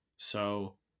 4.25.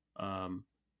 So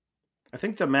I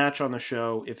think the match on the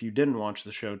show, if you didn't watch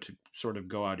the show, to sort of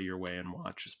go out of your way and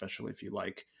watch, especially if you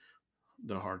like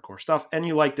the hardcore stuff and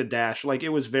you like the Dash, like it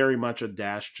was very much a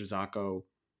Dash Chizako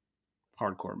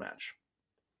hardcore match.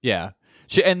 Yeah.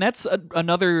 And that's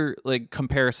another like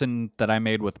comparison that I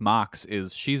made with Mox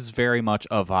is she's very much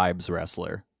a vibes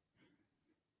wrestler.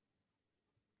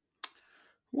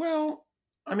 Well,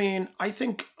 I mean, I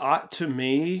think to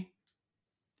me,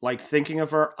 like thinking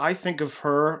of her, I think of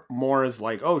her more as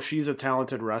like, oh, she's a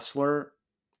talented wrestler.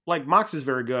 Like Mox is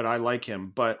very good. I like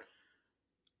him, but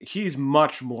he's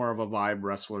much more of a vibe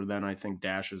wrestler than I think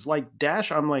Dash is. Like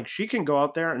Dash, I'm like, she can go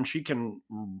out there and she can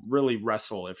really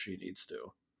wrestle if she needs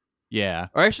to. Yeah.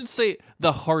 Or I should say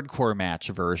the hardcore match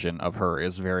version of her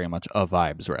is very much a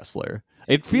vibes wrestler.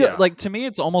 It feels Yeah. like to me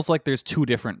it's almost like there's two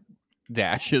different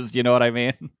Dashes, you know what I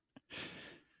mean?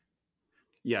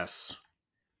 Yes.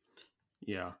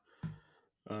 Yeah.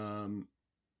 Um,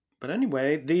 but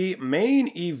anyway, the main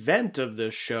event of the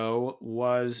show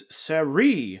was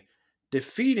Sari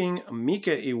defeating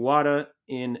Mika Iwata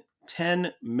in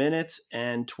 10 minutes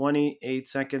and 28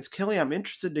 seconds. Kelly, I'm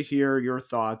interested to hear your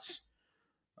thoughts.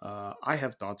 I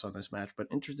have thoughts on this match, but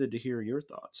interested to hear your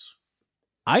thoughts.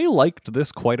 I liked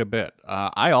this quite a bit.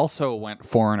 I also went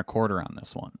 4.25 on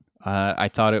this one. I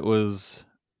thought it was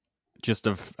just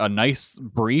a nice,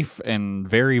 brief, and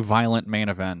very violent main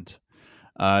event.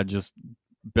 Just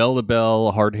bell to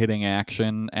bell, hard hitting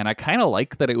action, and I kind of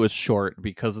like that it was short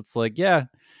because it's like, yeah,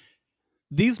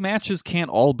 these matches can't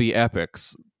all be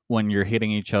epics when you're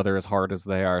hitting each other as hard as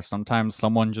they are. Sometimes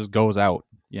someone just goes out,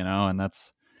 and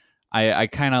that's I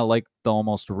kind of like the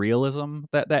almost realism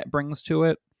that brings to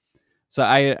it. So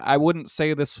I wouldn't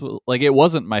say this like it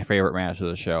wasn't my favorite match of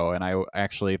the show, and I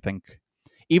actually think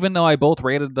even though I both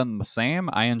rated them the same,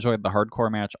 I enjoyed the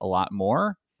hardcore match a lot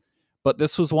more. But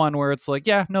this was one where it's like,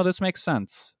 yeah, no, this makes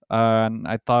sense. And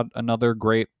I thought another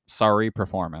great sorry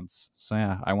performance. So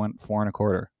yeah, I went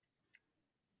 4.25.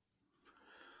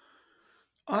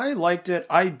 I liked it.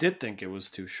 I did think it was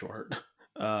too short.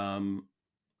 Um,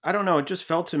 I don't know. It just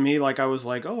felt to me like I was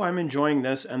like, oh, I'm enjoying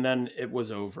this. And then it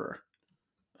was over.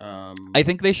 I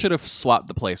think they should have swapped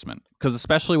the placement because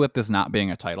especially with this not being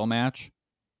a title match,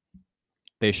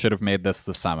 they should have made this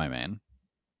the semi-main.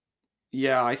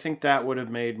 Yeah, I think that would have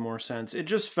made more sense. It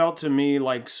just felt to me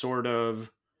like sort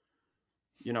of,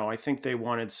 I think they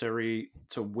wanted Sari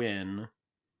to win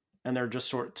and they're just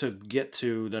sort to get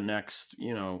to the next,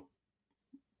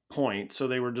 point. So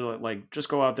they were like, just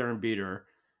go out there and beat her.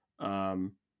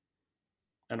 Um,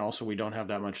 and also we don't have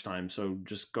that much time. So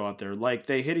just go out there. Like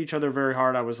they hit each other very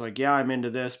hard. I was like, yeah, I'm into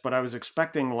this, but I was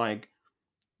expecting like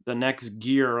the next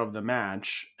gear of the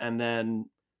match. And then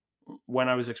when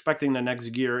I was expecting the next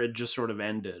gear, it just sort of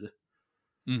ended.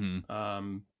 Mm-hmm.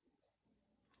 And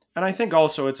I think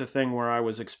also it's a thing where I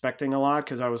was expecting a lot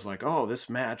because I was like, oh, this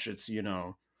match, it's,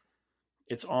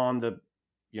 it's on the,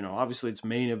 obviously it's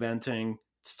main eventing.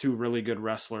 It's two really good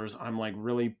wrestlers. I'm like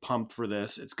really pumped for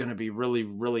this. It's going to be really,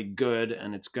 really good.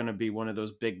 And it's going to be one of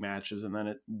those big matches. And then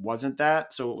it wasn't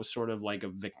that. So it was sort of like a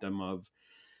victim of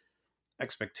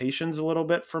expectations a little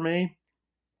bit for me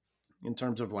in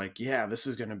terms of like, yeah, this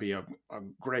is going to be a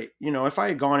great, if I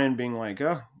had gone in being like,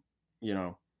 you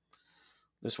know,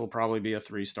 this will probably be a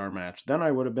 3-star match, then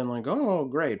I would have been like, oh,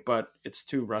 great. But it's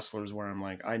two wrestlers where I'm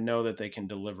like, I know that they can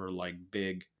deliver like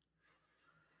big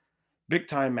big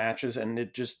time matches, and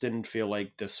it just didn't feel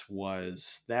like this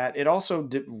was that. It also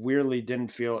weirdly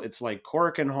didn't feel, it's like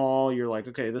Korakuen Hall, you're like,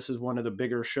 okay, this is one of the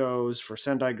bigger shows for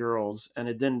Sendai Girls, and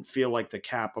it didn't feel like the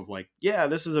cap of like, yeah,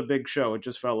 this is a big show. It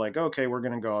just felt like, okay, we're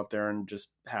going to go out there and just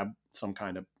have some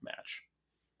kind of match.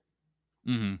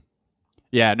 Mm-hmm.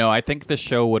 Yeah, no, I think the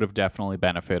show would have definitely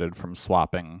benefited from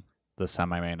swapping the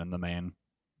semi-main and the main.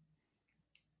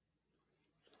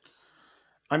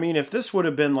 I mean, if this would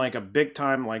have been like a big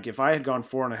time, like if I had gone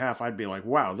 4.5, I'd be like,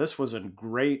 wow, this was a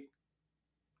great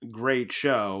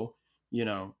show. You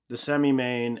know, the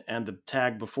semi-main and the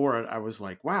tag before it, I was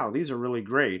like, wow, these are really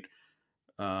great.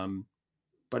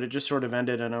 But it just sort of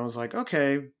ended, and I was like,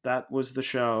 okay, that was the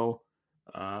show.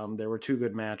 There were 2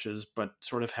 good matches, but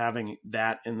sort of having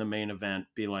that in the main event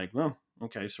be like, well,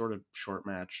 okay, sort of short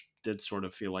match did sort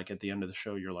of feel like at the end of the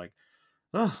show, you're like,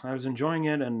 oh, I was enjoying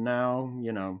it, and now,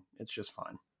 you know, it's just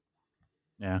fine.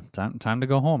 Yeah, time to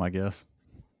go home, I guess.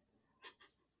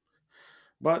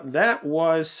 But that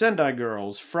was Sendai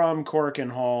Girls from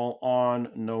Korakuen Hall on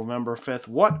November 5th.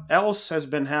 What else has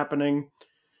been happening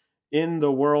in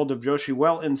the world of Joshi?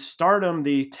 Well, in Stardom,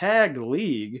 the Tag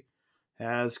League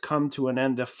has come to an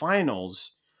end. The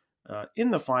finals.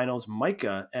 In the finals,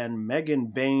 Micah and Megan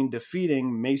Bain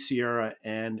defeating Mei Sierra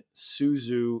and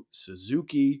Suzu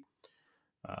Suzuki.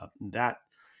 That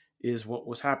is what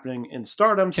was happening in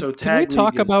Stardom. Can we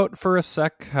talk about for a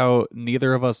sec how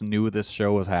neither of us knew this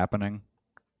show was happening?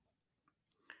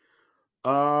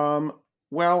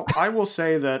 Well, I will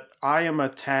say that I am a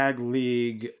Tag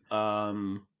League. What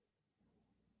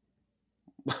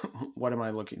am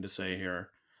I looking to say here?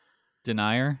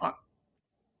 Denier?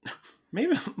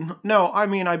 Maybe no. I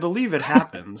mean, I believe it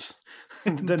happens.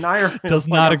 Denier does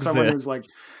not exist. Someone who's like,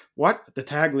 "What? The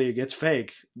Tag League? It's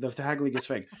fake. The Tag League is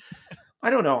fake." I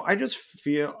don't know. I just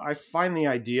I find the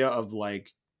idea of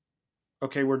like,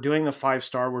 okay, we're doing the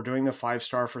 5-star. We're doing the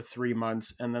 5-star for 3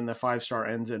 months, and then the 5-star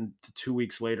ends, and 2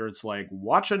 weeks later, it's like,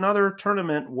 watch another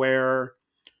tournament where,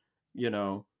 you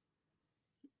know,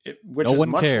 which is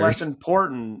much less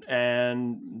important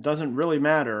and doesn't really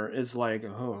matter. Is like,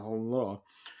 oh.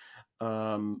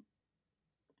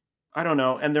 I don't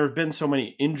know. And there have been so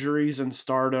many injuries in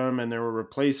Stardom, and there were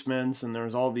replacements, and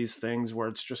there's all these things where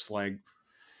it's just like,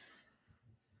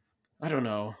 I don't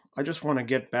know. I just want to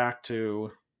get back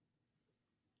to,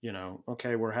 you know,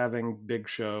 okay, we're having big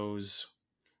shows.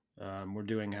 We're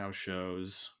doing house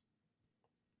shows.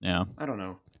 Yeah. I don't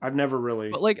know. I've never really.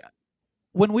 But like,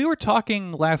 when we were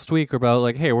talking last week about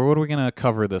like, hey, what are we going to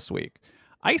cover this week?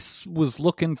 I was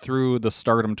looking through the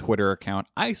Stardom Twitter account.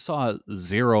 I saw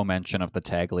 0 mention of the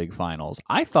Tag League finals.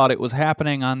 I thought it was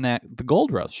happening on the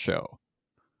Gold Rush show.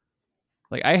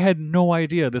 Like, I had no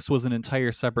idea this was an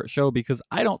entire separate show because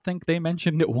I don't think they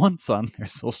mentioned it once on their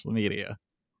social media.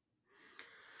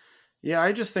 Yeah,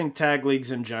 I just think tag leagues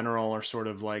in general are sort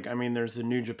of like, I mean, there's the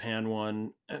New Japan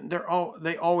one, and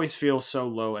they always feel so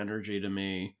low energy to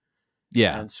me.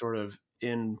 Yeah. And sort of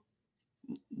in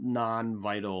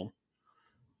non-vital.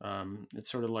 It's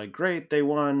sort of like, great, they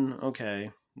won,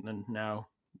 okay, and now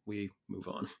we move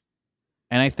on.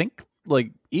 And I think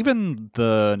like even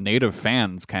the native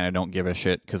fans kind of don't give a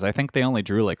shit because I think they only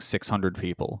drew like 600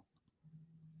 people.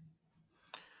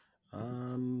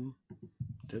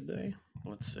 Did they?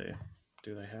 Let's see.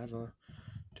 Do they have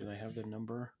the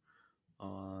number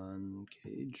on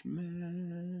Cage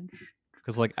Match?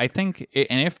 Because like I think,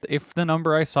 and if the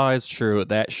number I saw is true,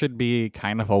 that should be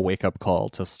kind of a wake up call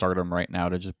to Stardom right now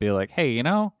to just be like, hey, you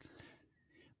know,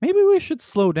 maybe we should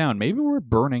slow down. Maybe we're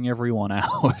burning everyone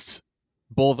out,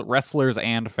 both wrestlers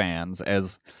and fans,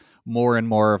 as more and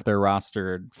more of their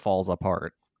roster falls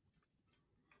apart.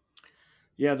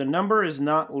 Yeah, the number is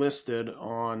not listed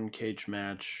on Cage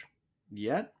Match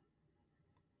yet.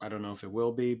 I don't know if it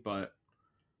will be, but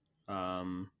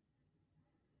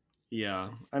yeah.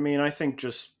 I mean, I think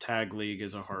just Tag League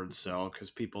is a hard sell because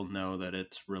people know that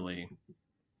it's really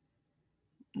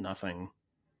nothing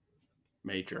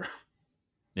major.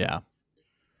 Yeah.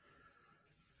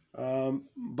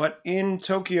 But in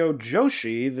Tokyo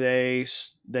Joshi,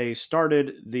 they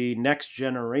started the Next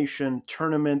Generation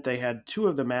tournament. They had 2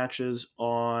 of the matches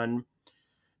on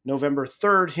November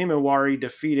 3rd, Himawari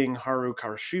defeating Haru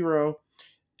Kashiro,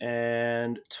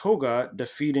 and Toga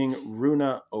defeating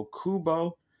Runa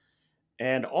Okubo.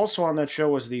 And also on that show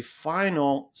was the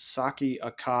final Saki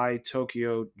Akai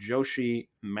Tokyo Joshi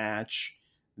match.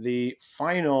 The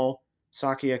final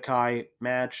Saki Akai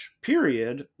match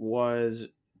period was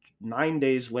 9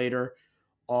 days later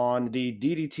on the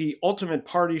DDT Ultimate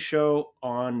Party show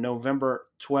on November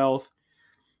 12th.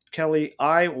 Kelly,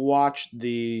 I watched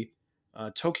the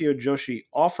Tokyo Joshi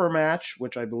offer match,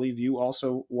 which I believe you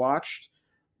also watched.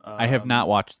 I have not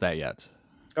watched that yet.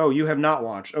 Oh, you have not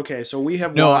watched. Okay, so we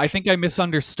have No, watched. I think I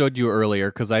misunderstood you earlier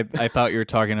because I thought you were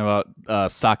talking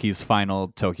about Saki's final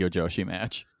Tokyo Joshi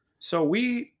match. So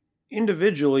we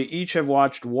individually each have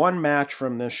watched one match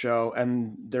from this show,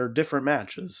 and they're different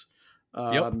matches.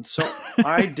 Yep. So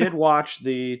I did watch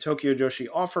the Tokyo Joshi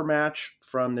offer match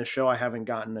from this show. I haven't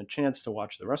gotten a chance to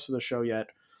watch the rest of the show yet,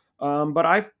 but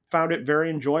I found it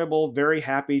very enjoyable. Very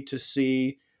happy to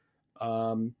see,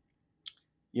 um,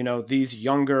 these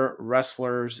younger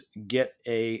wrestlers get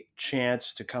a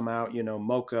chance to come out.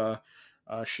 Mocha,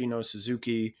 Shino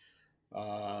Suzuki.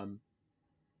 Um,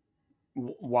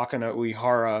 Wakana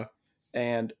Uehara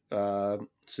and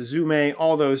Suzume,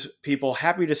 all those people.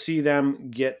 Happy to see them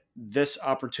get this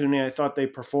opportunity. I thought they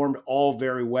performed all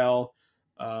very well.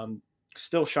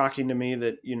 Still shocking to me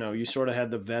that, you sort of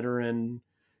had the veteran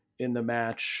in the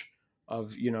match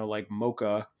of, like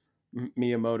Mocha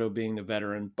Miyamoto being the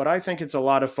veteran. But I think it's a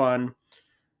lot of fun.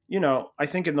 I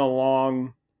think in the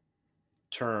long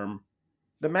term,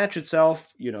 the match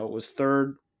itself, was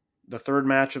the third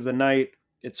match of the night.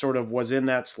 It sort of was in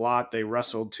that slot. They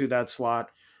wrestled to that slot.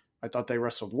 I thought they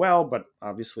wrestled well, but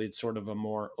obviously it's sort of a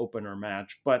more opener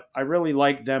match. But I really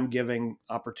like them giving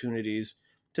opportunities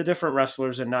to different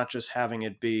wrestlers and not just having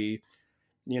it be,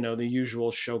 the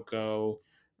usual Shoko,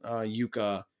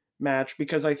 Yuka match.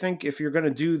 Because I think if you're going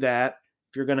to do that,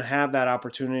 if you're going to have that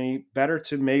opportunity, better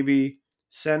to maybe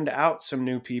send out some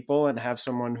new people and have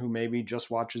someone who maybe just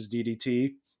watches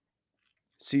DDT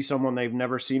see someone they've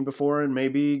never seen before and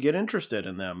maybe get interested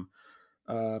in them.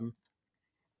 Um,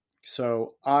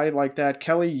 so I like that.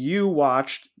 Kelly, you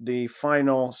watched the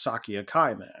final Saki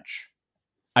Akai match.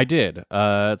 I did.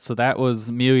 So that was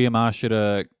Miyu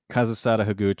Yamashita, Kazusada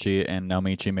Higuchi, and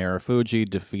Naomichi Marufuji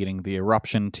defeating the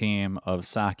Eruption team of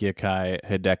Saki Akai,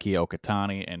 Hideki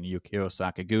Okatani, and Yukio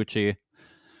Sakaguchi.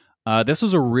 This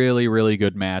was a really, really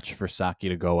good match for Saki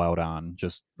to go out on.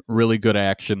 Just really good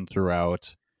action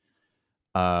throughout.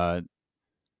 Higuchi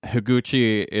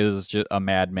is just a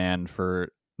madman for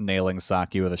nailing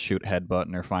Saki with a shoot headbutt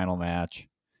in her final match.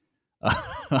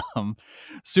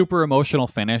 Super emotional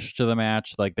finish to the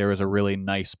match. Like there was a really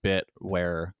nice bit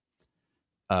where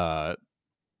Miyu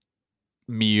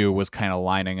was kind of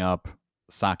lining up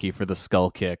Saki for the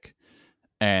skull kick,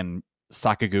 and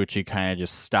Sakaguchi kind of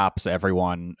just stops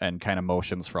everyone and kind of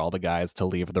motions for all the guys to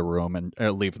leave the room and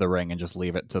leave the ring and just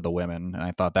leave it to the women. And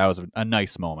I thought that was a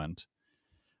nice moment.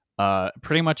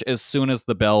 Pretty much as soon as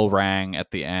the bell rang at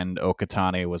the end,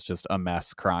 Okatani was just a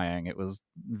mess crying. It was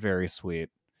very sweet.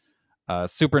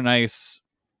 Super nice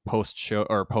post show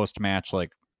or post match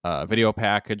video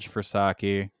package for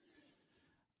Saki.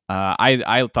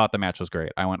 I thought the match was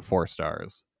great. I went 4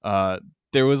 stars.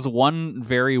 There was one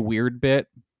very weird bit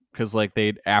because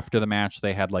after the match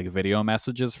they had video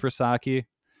messages for Saki,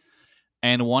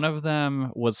 and one of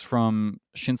them was from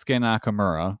Shinsuke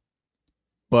Nakamura,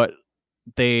 but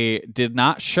they did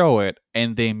not show it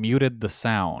and they muted the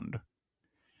sound.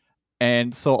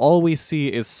 And so all we see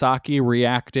is Saki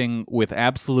reacting with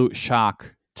absolute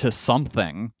shock to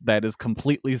something that is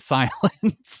completely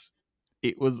silent.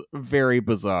 It was very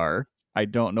bizarre. I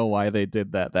don't know why they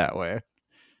did that way.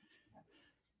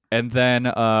 And then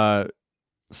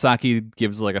Saki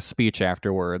gives a speech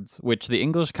afterwards, which the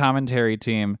English commentary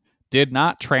team did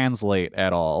not translate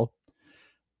at all.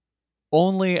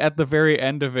 Only at the very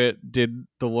end of it did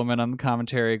the woman on the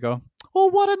commentary go, "Oh,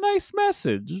 what a nice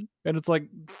message." And it's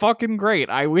fucking great.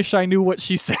 I wish I knew what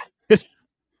she said.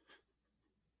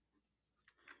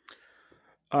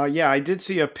 Yeah, I did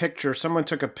see a picture. Someone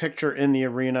took a picture in the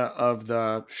arena of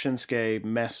the Shinsuke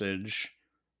message.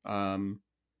 Him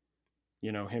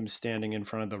standing in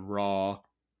front of the Raw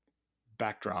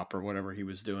backdrop or whatever he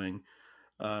was doing.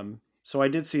 So I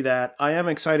did see that. I am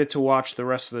excited to watch the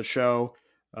rest of the show.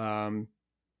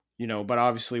 But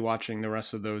obviously watching the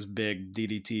rest of those big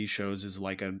DDT shows is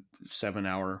like a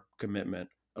 7-hour commitment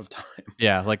of time.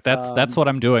 Yeah, that's what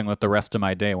I'm doing with the rest of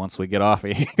my day once we get off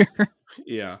of here.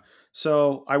 Yeah.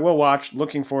 So I will watch.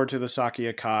 Looking forward to the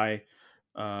Saki Akai.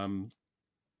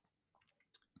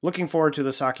 Looking forward to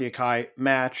the Saki Akai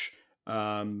match.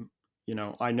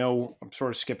 I know I'm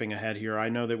sort of skipping ahead here. I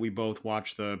know that we both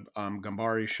watched the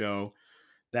Gambari show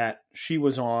that she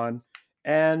was on,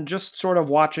 and just sort of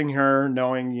watching her,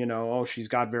 knowing, she's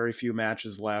got very few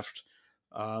matches left.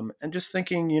 And just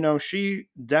thinking, she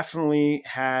definitely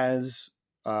has,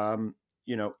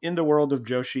 in the world of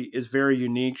Joshi is very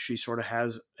unique. She sort of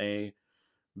has a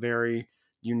very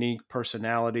unique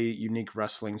personality, unique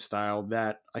wrestling style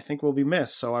that I think will be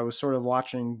missed. So I was sort of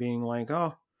watching being like,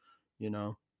 oh,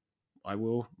 I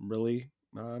will really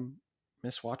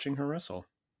miss watching her wrestle.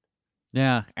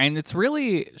 Yeah, and it's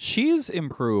really, she's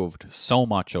improved so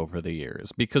much over the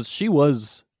years because she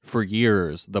was for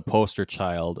years the poster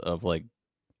child of like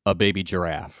a baby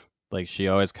giraffe. Like she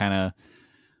always kind of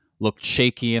looked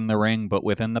shaky in the ring, but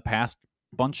within the past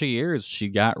bunch of years, she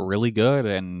got really good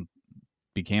and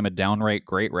became a downright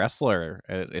great wrestler,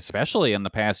 especially in the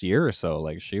past year or so.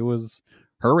 Like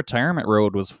her retirement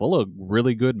road was full of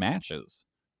really good matches.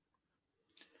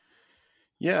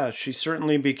 Yeah, she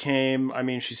certainly became, I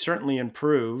mean, she certainly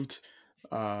improved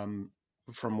um,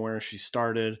 from where she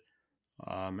started,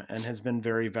 and has been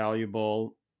very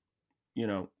valuable,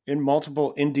 in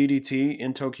multiple, in DDT,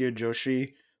 in Tokyo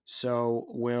Joshi. So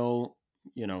will,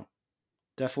 you know,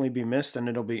 definitely be missed, and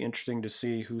it'll be interesting to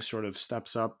see who sort of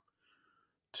steps up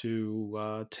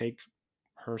to take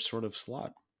her sort of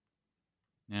slot.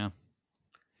 Yeah.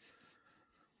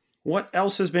 What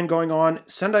else has been going on?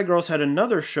 Sendai Girls had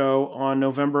another show on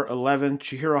November 11th.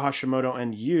 Chihiro Hashimoto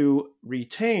and Yu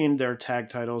retained their tag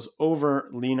titles over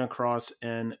Lena Cross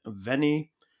and Veni.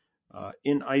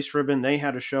 In Ice Ribbon, they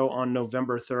had a show on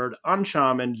November 3rd.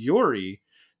 Ansham and Yuri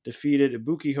defeated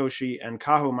Ibuki Hoshi and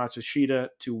Kaho Matsushita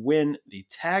to win the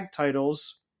tag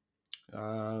titles. Is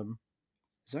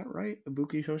that right?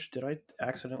 Ibuki Hoshi? Did I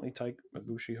accidentally type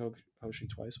Ibushi Hoshi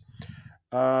twice?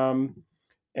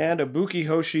 And Ibuki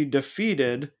Hoshi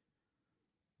defeated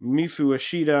Mifu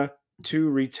Ashita to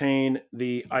retain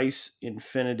the Ice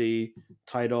Infinity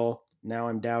title. Now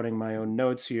I'm doubting my own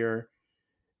notes here.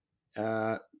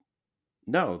 No,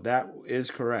 that is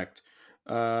correct.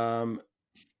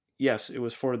 Yes, it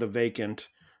was for the vacant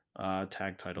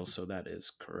tag title, so that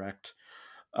is correct.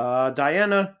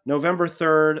 Diana, November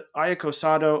 3rd, Ayako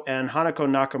Sato and Hanako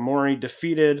Nakamori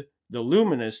defeated the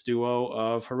luminous duo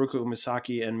of Haruka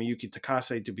Umisaki and Miyuki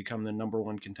Takase to become the number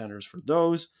one contenders for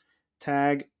those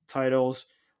tag titles.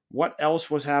 What else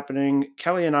was happening?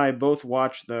 Kelly and I both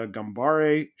watched the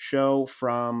Gambare show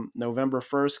from November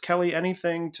 1st. Kelly,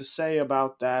 anything to say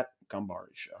about that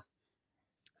Gambare show?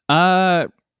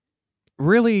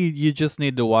 Really, you just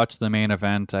need to watch the main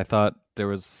event. I thought there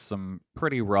was some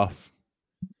pretty rough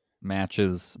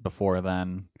matches before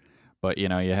then, but you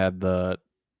had the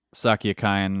Saki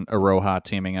Akai and Aroha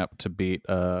teaming up to beat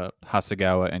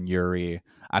Hasegawa and Yuri.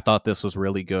 I thought this was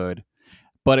really good,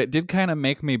 but it did kind of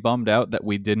make me bummed out that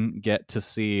we didn't get to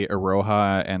see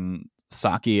Aroha and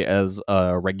Saki as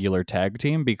a regular tag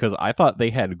team, because I thought they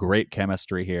had great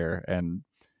chemistry here, and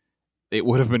it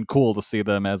would have been cool to see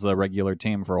them as a regular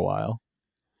team for a while.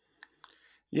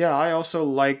 Yeah, I also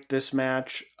liked this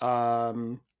match.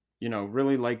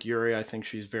 Really like Yuri. I think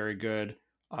she's very good.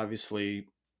 Obviously,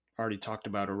 already talked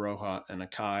about Aroha and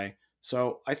Akai.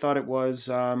 So I thought it was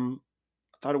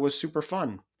super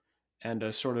fun and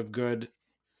a sort of good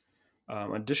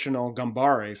additional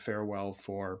Gambare farewell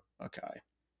for Akai.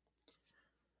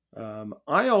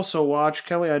 I also watched,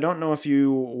 Kelly. I don't know if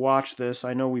you watched this.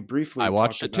 I know we briefly I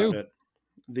watched talked it about too. it.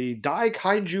 The Dai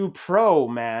Kaiju Pro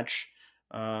match,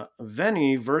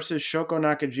 Veni versus Shoko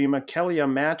Nakajima. Kelly, a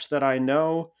match that I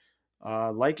know,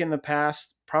 like in the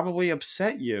past, probably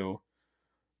upset you.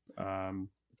 Once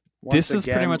This is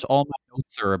pretty again, much all my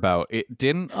notes are about. It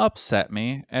didn't upset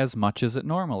me as much as it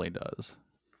normally does,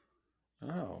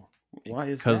 oh, why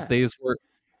is because that?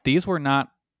 these were not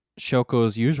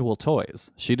Shoko's usual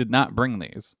toys. She did not bring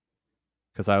these,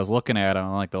 because I was looking at them.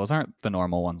 I'm like, those aren't the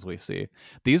normal ones we see.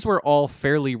 These were all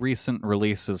fairly recent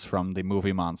releases from the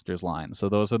Movie Monsters line, so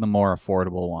those are the more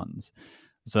affordable ones.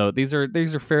 So these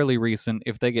are fairly recent.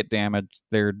 If they get damaged,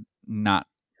 they're not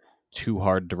too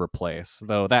hard to replace.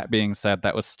 Though that being said,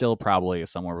 that was still probably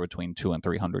somewhere between $200 and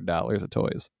 $300 of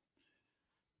toys.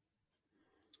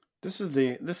 This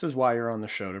is why you're on the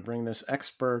show, to bring this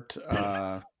expert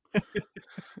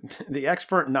the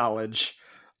expert knowledge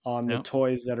on the Yep.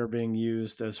 toys that are being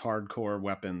used as hardcore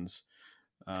weapons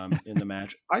in the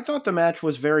match. I thought the match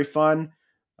was very fun.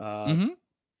 Mm-hmm.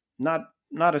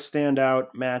 Not a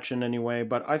standout match in any way,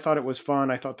 but I thought it was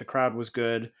fun. I thought the crowd was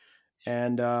good,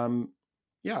 and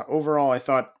yeah, overall, I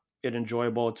thought it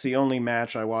enjoyable. It's the only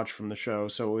match I watched from the show,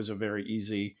 so it was a very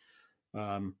easy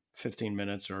 15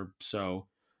 minutes or so.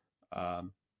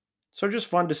 So just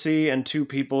fun to see, and two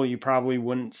people you probably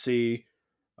wouldn't see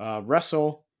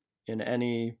wrestle in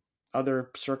any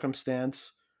other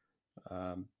circumstance.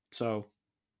 So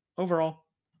overall,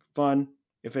 fun.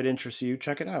 If it interests you,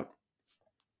 check it out.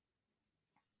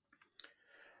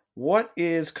 What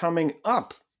is coming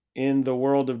up in the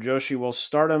world of Joshi? Well,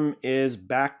 Stardom is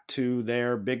back to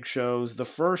their big shows. The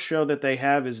first show that they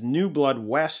have is New Blood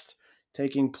West,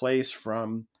 taking place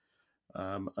from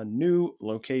a new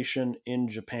location in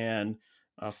Japan.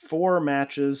 4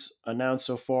 matches announced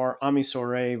so far. Ami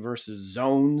Sourei versus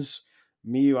Zones.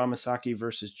 Miyu Amasaki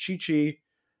versus Chi-Chi.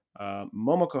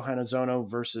 Momoko Hanazono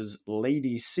versus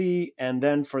Lady C. And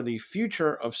then for the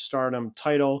Future of Stardom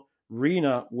title,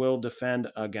 Rina will defend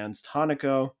against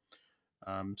Hanako.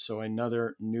 So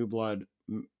another New Blood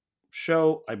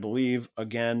show, I believe,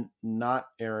 again, not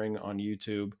airing on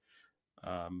YouTube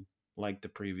like the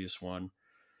previous one.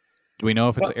 Do we know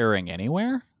if it's airing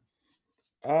anywhere?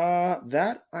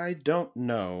 That I don't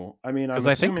know. I mean, I'm Because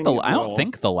assuming I don't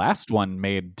think the last one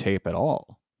made tape at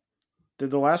all. Did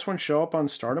the last one show up on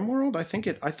Stardom World? I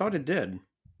thought it did.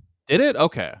 Did it?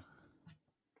 Okay.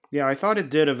 Yeah, I thought it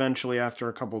did eventually after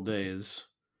a couple days.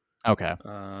 Okay.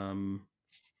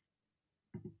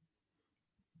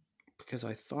 Because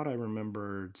I thought I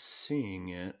remembered seeing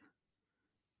it.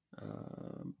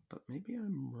 But maybe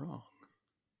I'm wrong.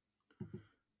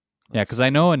 Yeah, because I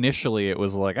know initially it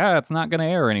was like, it's not going to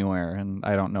air anywhere, and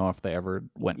I don't know if they ever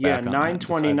went back on that. Yeah,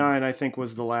 9/29 I think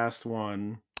was the last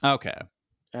one. Okay.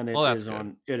 And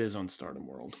it is on Stardom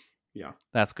World. Yeah.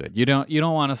 That's good. You don't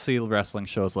want to see wrestling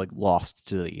shows like lost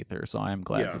to the ether, so I'm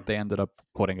glad that they ended up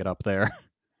putting it up there.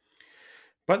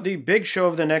 But the big show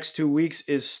of the next 2 weeks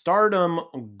is Stardom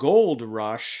Gold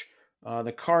Rush.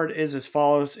 The card is as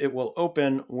follows. It will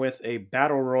open with a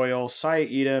Battle Royal. Saya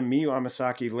Ida, Miyu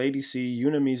Amasaki, Lady C,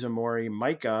 Yuna Mizumori,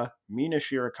 Maika, Mina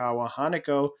Shirakawa,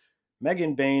 Hanako,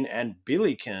 Megan Bain, and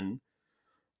Billiken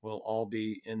will all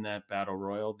be in that Battle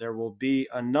Royal. There will be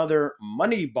another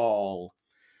Money Ball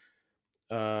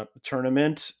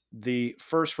tournament. The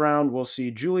first round will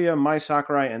see Julia, Mai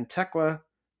Sakurai, and Tekla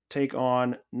take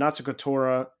on Natsuko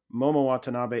Tora, Momo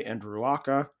Watanabe, and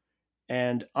Ruaka.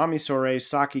 And Ami Sourei,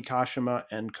 Saki Kashima,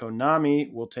 and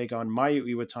Konami will take on Mayu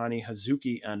Iwatani,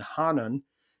 Hazuki, and Hanan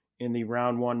in the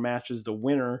round 1 matches. The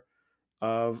winner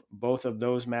of both of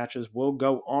those matches will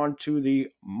go on to the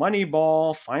Money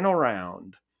Ball final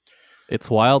round. It's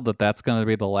wild that that's going to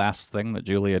be the last thing that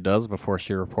Julia does before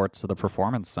she reports to the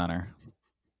Performance Center.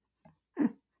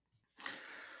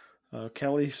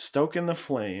 Kelly stoking the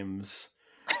flames.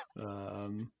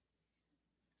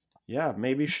 Yeah,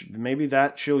 maybe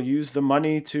that she'll use the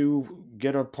money to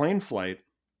get a plane flight.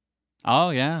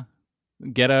 Oh yeah,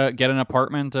 get an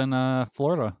apartment in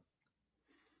Florida.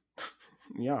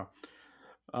 Yeah.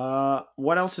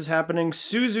 What else is happening?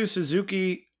 Suzu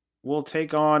Suzuki will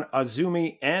take on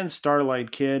Azumi and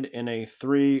Starlight Kid in a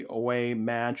 3-way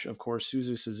match. Of course,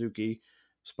 Suzu Suzuki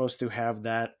supposed to have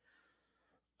that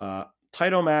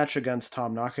title match against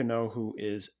Tom Nakano, who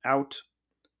is out.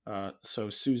 So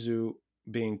Suzu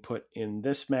being put in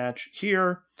this match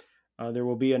here. There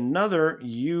will be another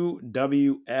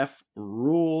UWF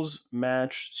rules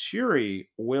match. Shuri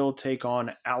will take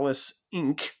on Alice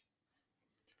Inc.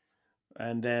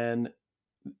 And then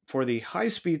for the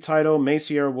high-speed title,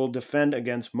 Messier will defend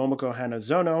against Momoko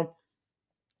Hanazono.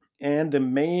 And the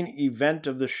main event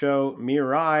of the show,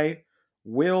 Mirai,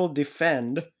 will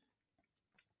defend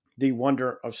the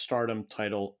Wonder of Stardom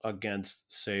title against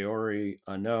Saori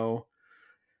Ano.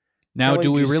 Now, Kelly,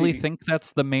 do we really think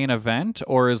that's the main event,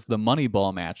 or is the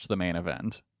Moneyball match the main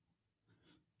event?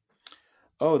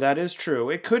 Oh, that is true.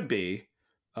 It could be.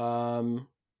 Remember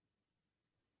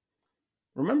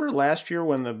last year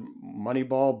when the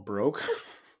Moneyball broke?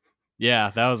 Yeah,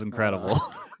 that was incredible.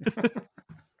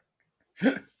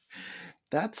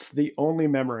 That's the only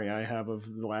memory I have of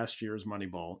last year's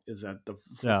Moneyball, is that the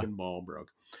freaking ball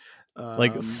broke.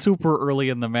 Like super early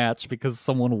in the match because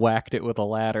someone whacked it with a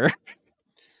ladder.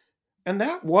 And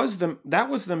that was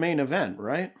the main event,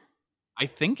 right? I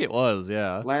think it was,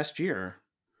 yeah. Last year.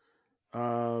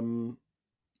 So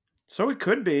it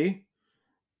could be.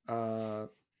 I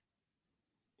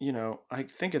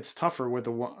think it's tougher with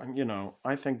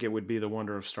I think it would be the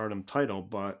Wonder of Stardom title,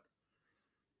 but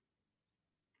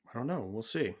I don't know. We'll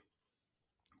see.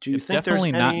 Do you it's think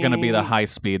definitely not going to be the high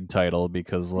speed title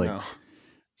because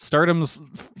Stardom's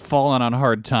fallen on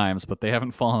hard times, but they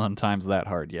haven't fallen on times that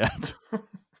hard yet.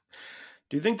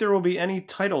 Do you think there will be any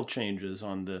title changes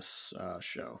on this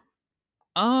show?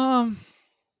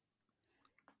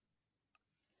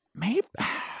 Maybe.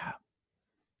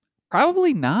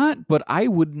 Probably not, but I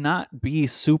would not be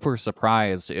super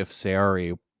surprised if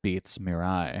Saori beats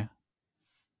Mirai.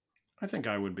 I think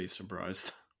I would be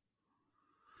surprised.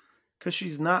 Because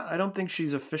she's not, I don't think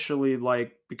she's officially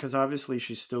because obviously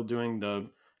she's still doing the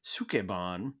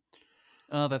Sukeban.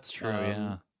 Oh, that's true,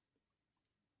 yeah.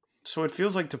 So it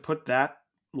feels like to put that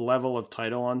level of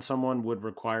title on someone would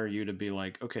require you to be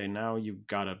like, okay, now you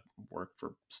gotta work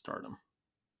for Stardom.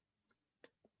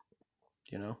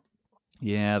 You know?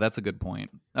 Yeah, that's a good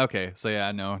point. Okay, so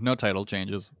yeah, no title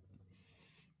changes.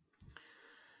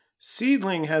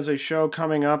 Seedling has a show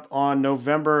coming up on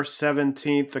November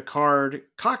 17th. The card,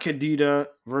 Kakadita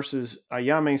versus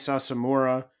Ayame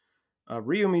Sasamura.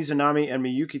 Ryu Mizunami and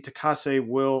Miyuki Takase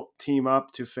will team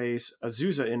up to face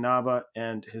Azusa Inaba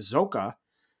and Hizoka.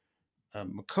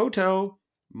 Makoto,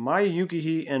 Maya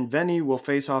Yukihi, and Veni will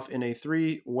face off in a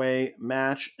 3-way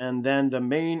match. And then the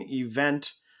main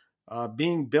event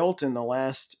being built in the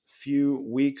last few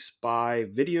weeks by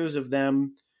videos of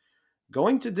them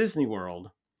going to Disney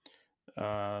World.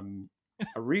 Arisa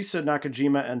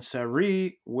Nakajima and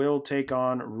Sari will take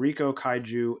on Riko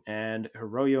Kaiju and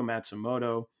Hiroyo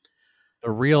Matsumoto. The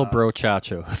real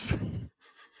brochachos.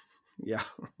 Yeah.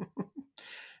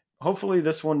 Hopefully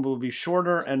this one will be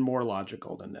shorter and more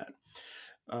logical than that.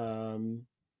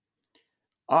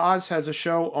 Oz has a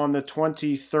show on the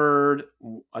 23rd,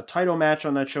 a title match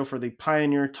on that show for the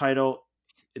Pioneer title.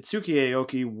 Itsuki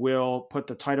Aoki will put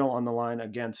the title on the line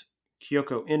against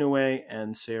Kyoko Inoue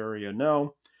and Saori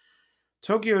No.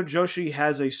 Tokyo Joshi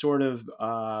has a sort of,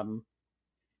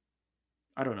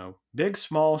 big,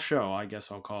 small show, I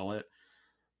guess I'll call it.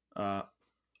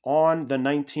 On the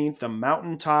 19th, the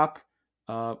Mountaintop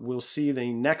will see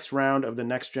the next round of the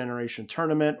Next Generation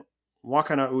Tournament.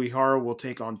 Wakana Uehara will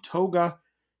take on Toga.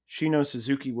 Shino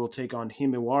Suzuki will take on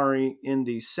Himawari. In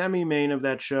the semi-main of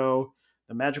that show,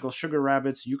 the Magical Sugar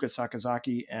Rabbits, Yuka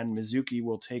Sakazaki, and Mizuki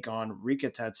will take on Rika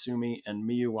Tatsumi and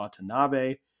Miyu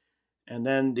Watanabe. And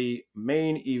then the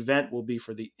main event will be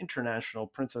for the International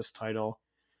Princess title.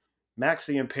 Max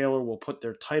the Impaler will put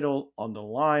their title on the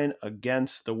line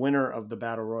against the winner of the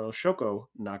Battle Royal, Shoko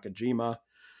Nakajima.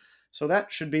 So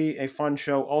that should be a fun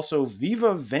show. Also,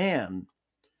 Viva Van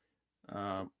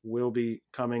will be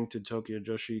coming to Tokyo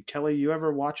Joshi. Kelly, you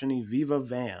ever watch any Viva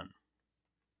Van?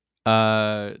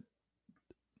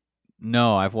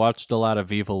 No, I've watched a lot of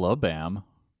Viva La Bam.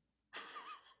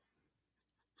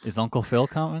 Is Uncle Phil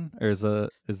coming, or is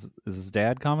his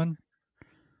dad coming?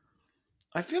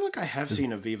 I feel like I have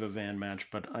seen a Viva Van match,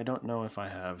 but I don't know if I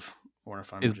have, or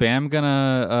if I'm. Is Bam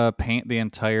gonna paint the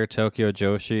entire Tokyo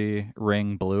Joshi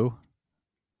ring blue?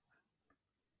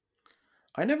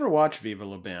 I never watched Viva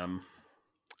La Bam.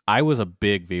 I was a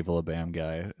big Viva La Bam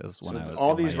guy.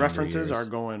 All these references are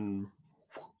going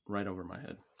right over my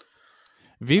head.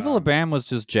 Viva La Bam was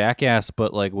just Jackass,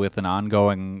 but like with an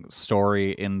ongoing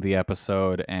story in the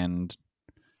episode and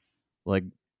like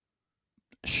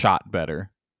shot better.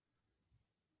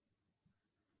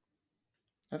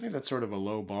 I think that's sort of a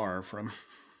low bar from.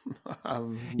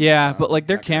 But like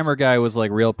their camera guy was like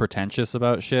real pretentious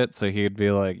about shit, so he'd be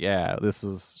like, "Yeah, this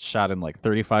is shot in like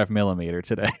 35 millimeter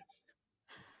today."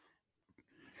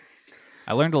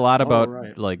 I learned a lot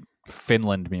about like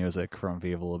Finland music from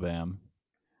Viva La Bam.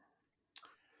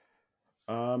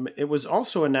 It was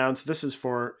also announced, this is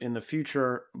for in the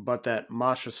future, but that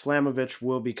Masha Slamovich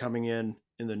will be coming in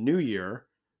the new year.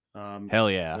 Hell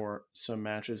yeah. For some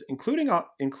matches,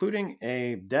 including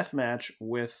a death match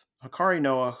with Hikari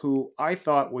Noa, who I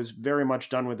thought was very much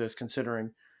done with this,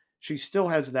 considering she still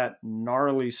has that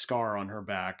gnarly scar on her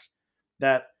back.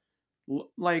 That,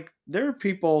 like, there are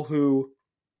people who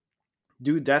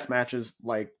do death matches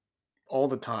like all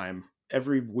the time,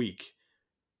 every week,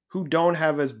 who don't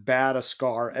have as bad a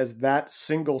scar as that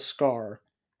single scar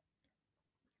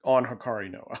on Hikari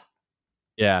Noa.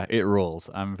 Yeah, it rules.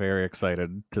 I'm very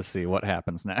excited to see what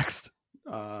happens next.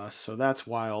 So that's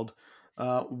wild.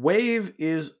 Wave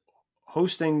is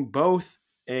hosting both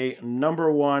a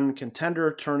 #1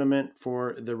 contender tournament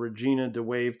for the Regina de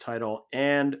Wave title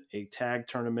and a tag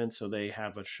tournament. So they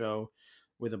have a show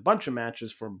with a bunch of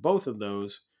matches for both of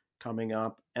those coming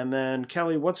up. And then,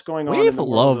 Kelly, what's going on in the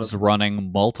world loves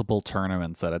running multiple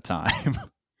tournaments at a time.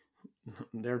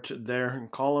 They're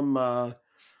call them,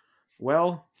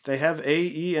 they have A,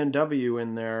 E, and W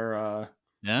in their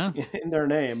in their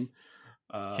name.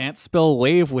 Can't spell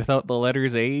wave without the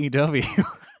letters AEW.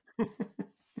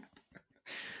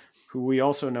 Who we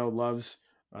also know loves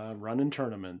running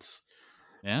tournaments.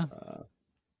 Yeah.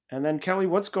 And then, Kelly,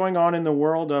 what's going on in the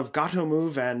world of Gato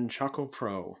Move and Choco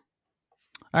Pro?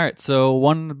 All right, so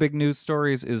one of the big news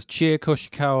stories is Chie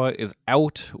Koshikawa is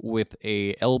out with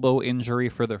a elbow injury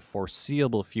for the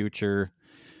foreseeable future.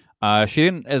 She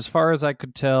didn't, as far as I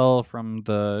could tell from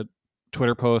the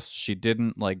Twitter posts, she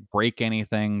didn't like break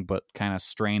anything, but kind of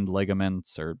strained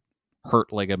ligaments or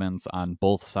hurt ligaments on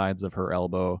both sides of her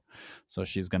elbow. So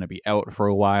she's going to be out for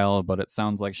a while, but it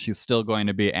sounds like she's still going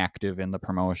to be active in the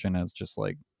promotion as just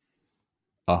like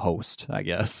a host, I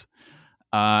guess.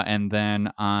 And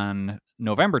then on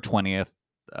November 20th,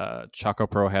 Choco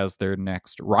Pro has their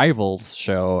next Rivals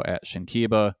show at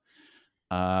Shinkiba.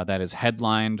 That is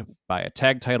headlined by a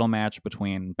tag title match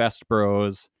between Best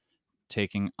Bros,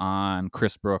 taking on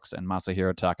Chris Brooks and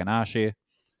Masahiro Takanashi.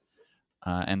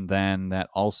 And then that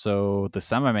also, the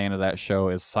semi-main of that show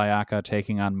is Sayaka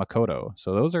taking on Makoto.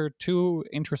 So those are two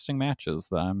interesting matches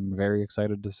that I'm very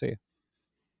excited to see.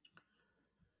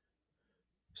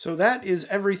 So that is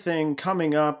everything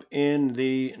coming up in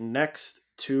the next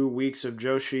 2 weeks of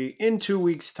Joshi. In 2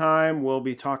 weeks' time, we'll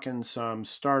be talking some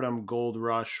Stardom Gold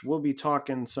Rush. We'll be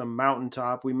talking some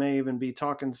Mountaintop. We may even be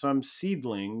talking some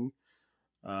Seedling.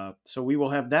 So we will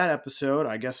have that episode.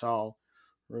 I guess I'll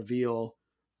reveal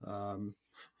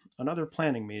another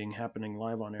planning meeting happening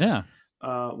live on air.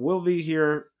 Yeah. We'll be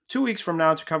here 2 weeks from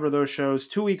now to cover those shows.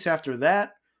 2 weeks after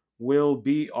that will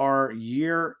be our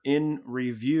year in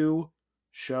review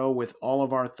show with all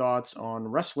of our thoughts on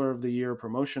Wrestler of the Year,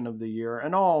 Promotion of the Year,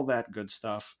 and all that good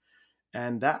stuff.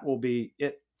 And that will be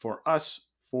it for us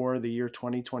for the year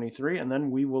 2023. And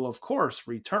then we will, of course,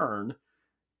 return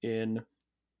in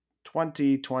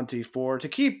 2024 to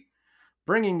keep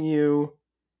bringing you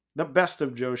the best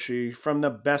of Joshi from the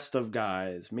best of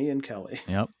guys, me and Kelly.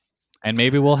 Yep. And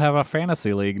maybe we'll have a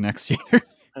fantasy league next year.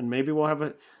 And maybe we'll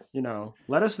have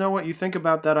let us know what you think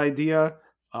about that idea.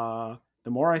 The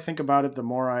more I think about it, the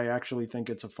more I actually think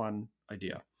it's a fun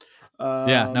idea.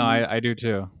 Yeah, no, I do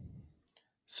too.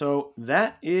 So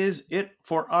that is it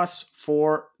for us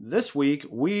for this week.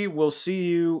 We will see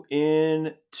you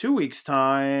in 2 weeks'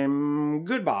 time.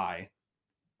 Goodbye.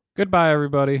 Goodbye,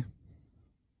 everybody.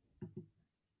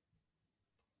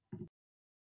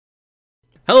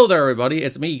 Hello there, everybody.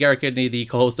 It's me, Garrett Kidney, the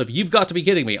co-host of You've Got to Be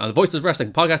Kidding Me on the Voices of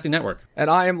Wrestling Podcasting Network. And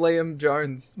I am Liam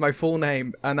Jones, my full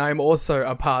name, and I am also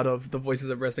a part of the Voices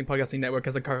of Wrestling Podcasting Network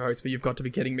as a co-host for You've Got to Be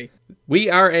Kidding Me. We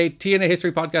are a TNA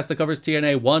history podcast that covers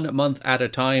TNA 1 month at a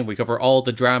time. We cover all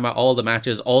the drama, all the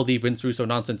matches, all the Vince Russo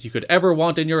nonsense you could ever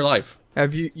want in your life.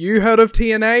 Have you heard of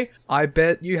TNA? I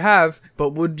bet you have, but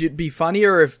would it be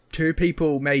funnier if two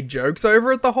people made jokes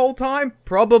over it the whole time?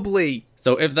 Probably.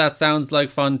 So if that sounds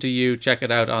like fun to you, check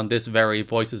it out on this very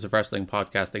Voices of Wrestling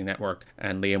Podcasting Network,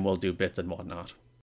 and Liam will do bits and whatnot.